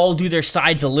 they all do their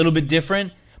sides a little bit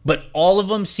different. But all of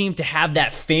them seem to have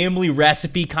that family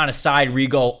recipe kind of side where you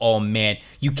go, oh man,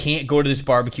 you can't go to this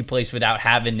barbecue place without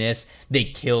having this.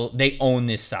 They own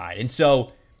this side. And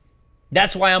so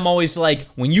that's why I'm always like,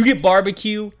 when you get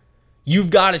barbecue, you've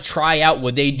got to try out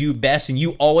what they do best. And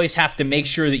you always have to make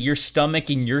sure that your stomach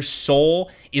and your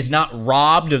soul is not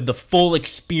robbed of the full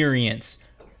experience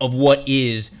of what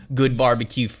is good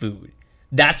barbecue food.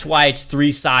 That's why it's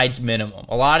 3 sides minimum.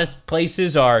 A lot of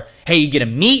places are, hey, you get a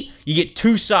meat, you get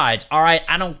 2 sides. All right,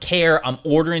 I don't care. I'm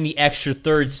ordering the extra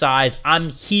 3rd size. I'm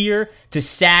here to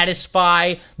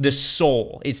satisfy the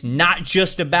soul. It's not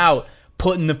just about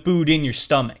putting the food in your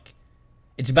stomach.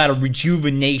 It's about a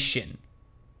rejuvenation.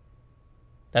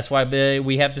 That's why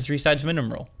we have the 3 sides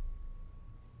minimum rule.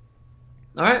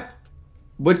 All right.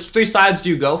 Which 3 sides do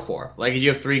you go for? Like, do you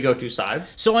have 3 go-to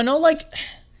sides? So I know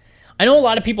a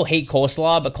lot of people hate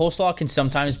coleslaw, but coleslaw can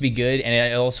sometimes be good,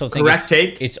 and I also think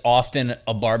it's often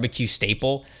a barbecue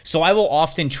staple. So I will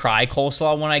often try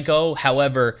coleslaw when I go.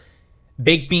 However,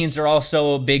 baked beans are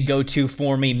also a big go-to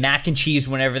for me. Mac and cheese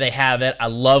whenever they have it. I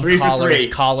love collards.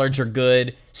 Collards are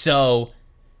good. So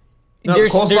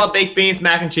coleslaw, baked beans,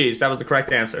 mac and cheese. That was the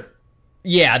correct answer.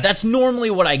 Yeah, that's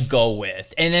normally what I go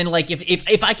with. And then like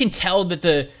if I can tell that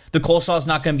the coleslaw is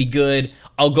not going to be good,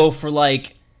 I'll go for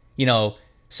like, you know,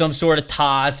 some sort of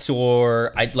tots,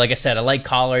 or like I said, I like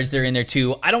collards. They're in there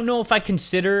too. I don't know if I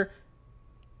consider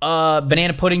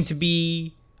banana pudding to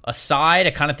be a side.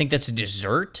 I kind of think that's a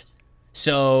dessert.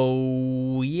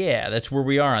 So yeah, that's where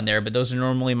we are on there. But those are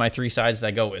normally my 3 sides that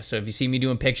I go with. So if you see me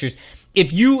doing pictures,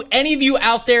 any of you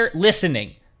out there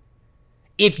listening,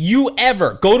 if you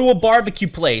ever go to a barbecue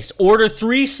place, order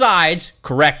 3 sides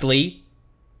correctly,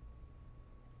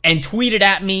 and tweet it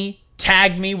at me,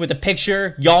 tag me with a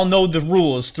picture, y'all know the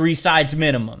rules, 3 sides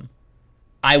minimum.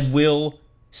 I will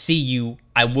see you.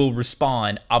 I will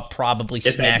respond. I'll probably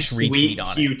smash retweet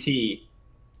on it.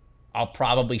 I'll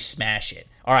probably smash it.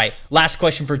 All right, last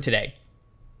question for today.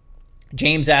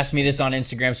 James asked me this on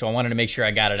Instagram, so I wanted to make sure I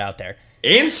got it out there.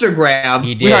 Instagram?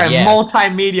 He did, we are a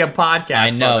multimedia podcast. I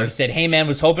know. Brother. He said, hey, man,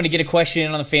 was hoping to get a question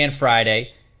in on the Fan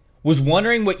Friday. Was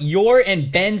wondering what your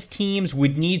and Ben's teams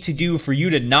would need to do for you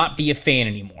to not be a fan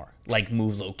anymore. Like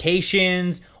move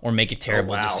locations or make a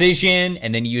terrible decision.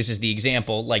 And then he uses the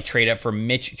example, like trade up for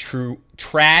Mitch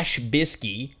Trash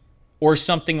Bisky or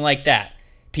something like that.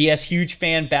 P.S. Huge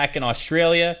fan back in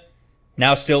Australia.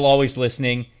 Now still always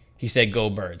listening. He said, go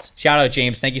Birds. Shout out,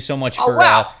 James. Thank you so much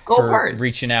for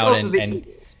reaching out and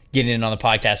getting in on the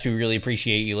podcast. We really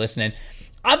appreciate you listening.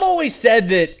 I've always said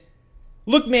that,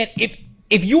 look, man,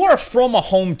 if you are from a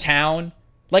hometown,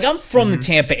 like I'm from the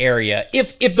Tampa area,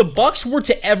 if the Bucks were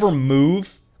to ever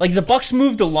move, like the Bucks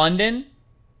moved to London,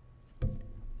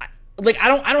 like I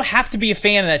don't have to be a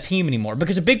fan of that team anymore,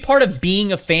 because a big part of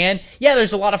being a fan, yeah,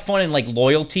 there's a lot of fun in like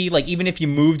loyalty. Like even if you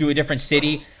move to a different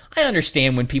city, I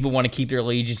understand when people want to keep their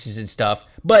allegiances and stuff.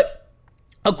 But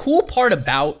a cool part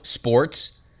about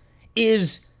sports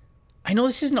is, I know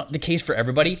this is not the case for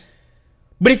everybody,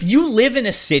 but if you live in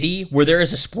a city where there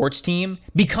is a sports team,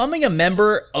 becoming a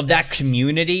member of that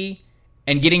community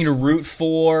and getting to root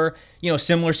for,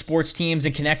 similar sports teams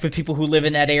and connect with people who live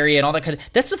in that area and all that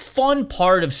that's a fun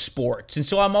part of sports. And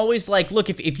so I'm always like, look,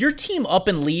 if your team up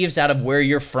and leaves out of where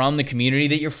you're from, the community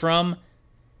that you're from,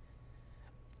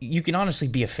 you can honestly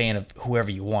be a fan of whoever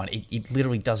you want. It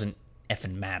literally doesn't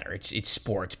effing matter. It's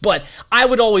sports. But I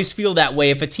would always feel that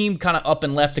way. If a team kind of up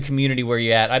and left the community where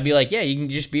you're at, I'd be like, yeah, you can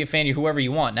just be a fan of whoever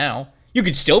you want now. You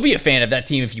could still be a fan of that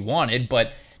team if you wanted,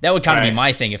 but that would kind of be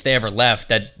my thing. If they ever left,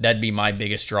 that'd be my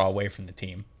biggest draw away from the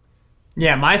team.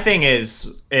 Yeah, my thing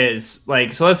is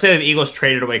like, so let's say the Eagles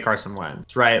traded away Carson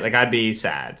Wentz, right? Like, I'd be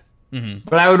sad. Mm-hmm.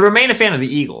 But I would remain a fan of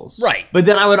the Eagles. Right. But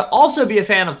then I would also be a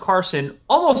fan of Carson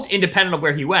almost independent of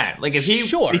where he went. Like, if he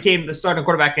became the starting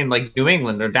quarterback in, like, New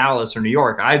England or Dallas or New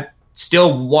York, I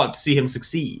still want to see him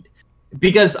succeed.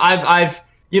 Because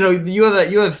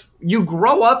you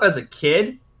grow up as a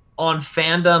kid on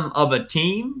fandom of a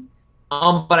team.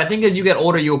 But I think as you get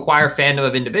older, you acquire fandom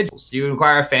of individuals. You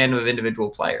acquire a fandom of individual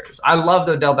players. I loved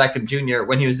Odell Beckham Jr.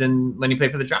 when he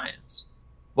played for the Giants.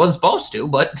 Wasn't supposed to,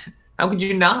 but how could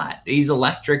you not? He's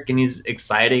electric and he's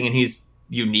exciting and he's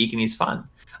unique and he's fun.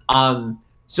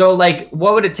 So like,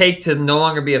 what would it take to no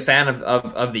longer be a fan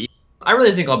of the Eagles? I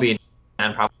really think I'll be a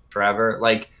fan probably forever.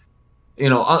 Like,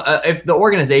 if the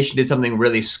organization did something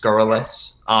really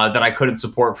scurrilous that I couldn't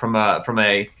support from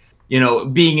a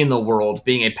being in the world,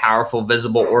 being a powerful,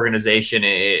 visible organization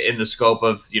in the scope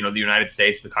of, the United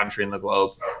States, the country, and the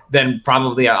globe, then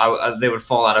probably they would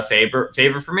fall out of favor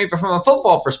for me. But from a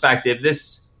football perspective,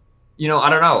 this, I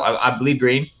don't know. I bleed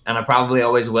green, and I probably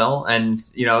always will. And,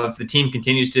 if the team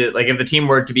continues to, like, if the team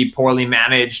were to be poorly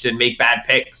managed and make bad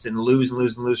picks and lose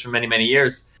for many, many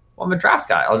years, well, I'm a draft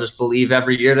guy. I'll just believe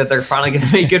every year that they're finally going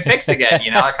to make good picks again.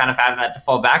 I kind of have that to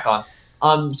fall back on.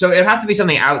 So it'd have to be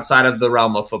something outside of the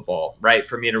realm of football, right?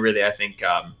 For me to really, I think,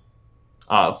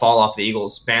 fall off the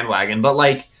Eagles bandwagon. But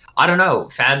like, I don't know,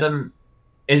 fandom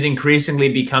is increasingly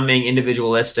becoming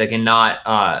individualistic and not,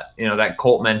 that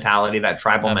cult mentality, that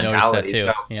tribal mentality.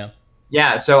 That too.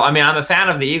 Yeah. So, I mean, I'm a fan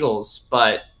of the Eagles,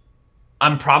 but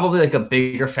I'm probably like a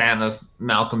bigger fan of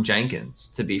Malcolm Jenkins,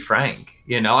 to be frank.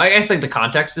 I guess like the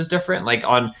context is different. Like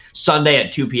on Sunday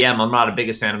at 2 p.m., I'm not a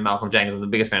biggest fan of Malcolm Jenkins. I'm the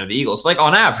biggest fan of the Eagles. But like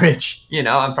on average,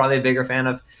 I'm probably a bigger fan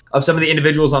of some of the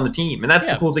individuals on the team. And that's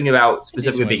the cool thing about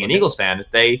specifically being an Eagles fan is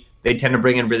they tend to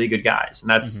bring in really good guys. And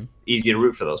that's easy to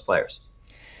root for those players.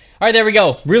 All right, there we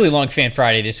go. Really long Fan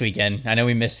Friday this weekend. I know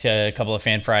we missed a couple of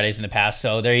Fan Fridays in the past,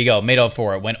 so there you go. Made up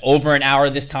for it. Went over an hour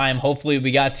this time. Hopefully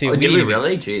we got to... Oh, did we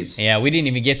really? Jeez. Yeah, we didn't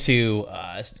even get to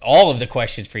all of the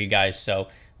questions for you guys, so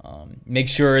make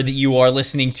sure that you are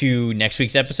listening to next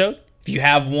week's episode. If you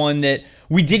have one that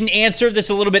we didn't answer that's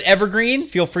a little bit evergreen,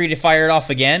 feel free to fire it off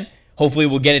again. Hopefully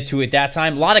we'll get it to at that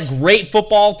time. A lot of great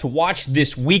football to watch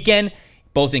this weekend,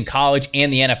 both in college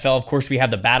and the NFL. Of course, we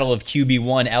have the battle of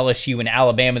QB1, LSU and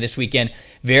Alabama this weekend.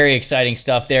 Very exciting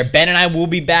stuff there. Ben and I will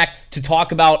be back to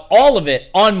talk about all of it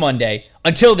on Monday.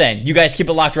 Until then, you guys keep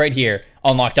it locked right here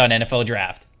on Locked On NFL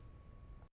Draft.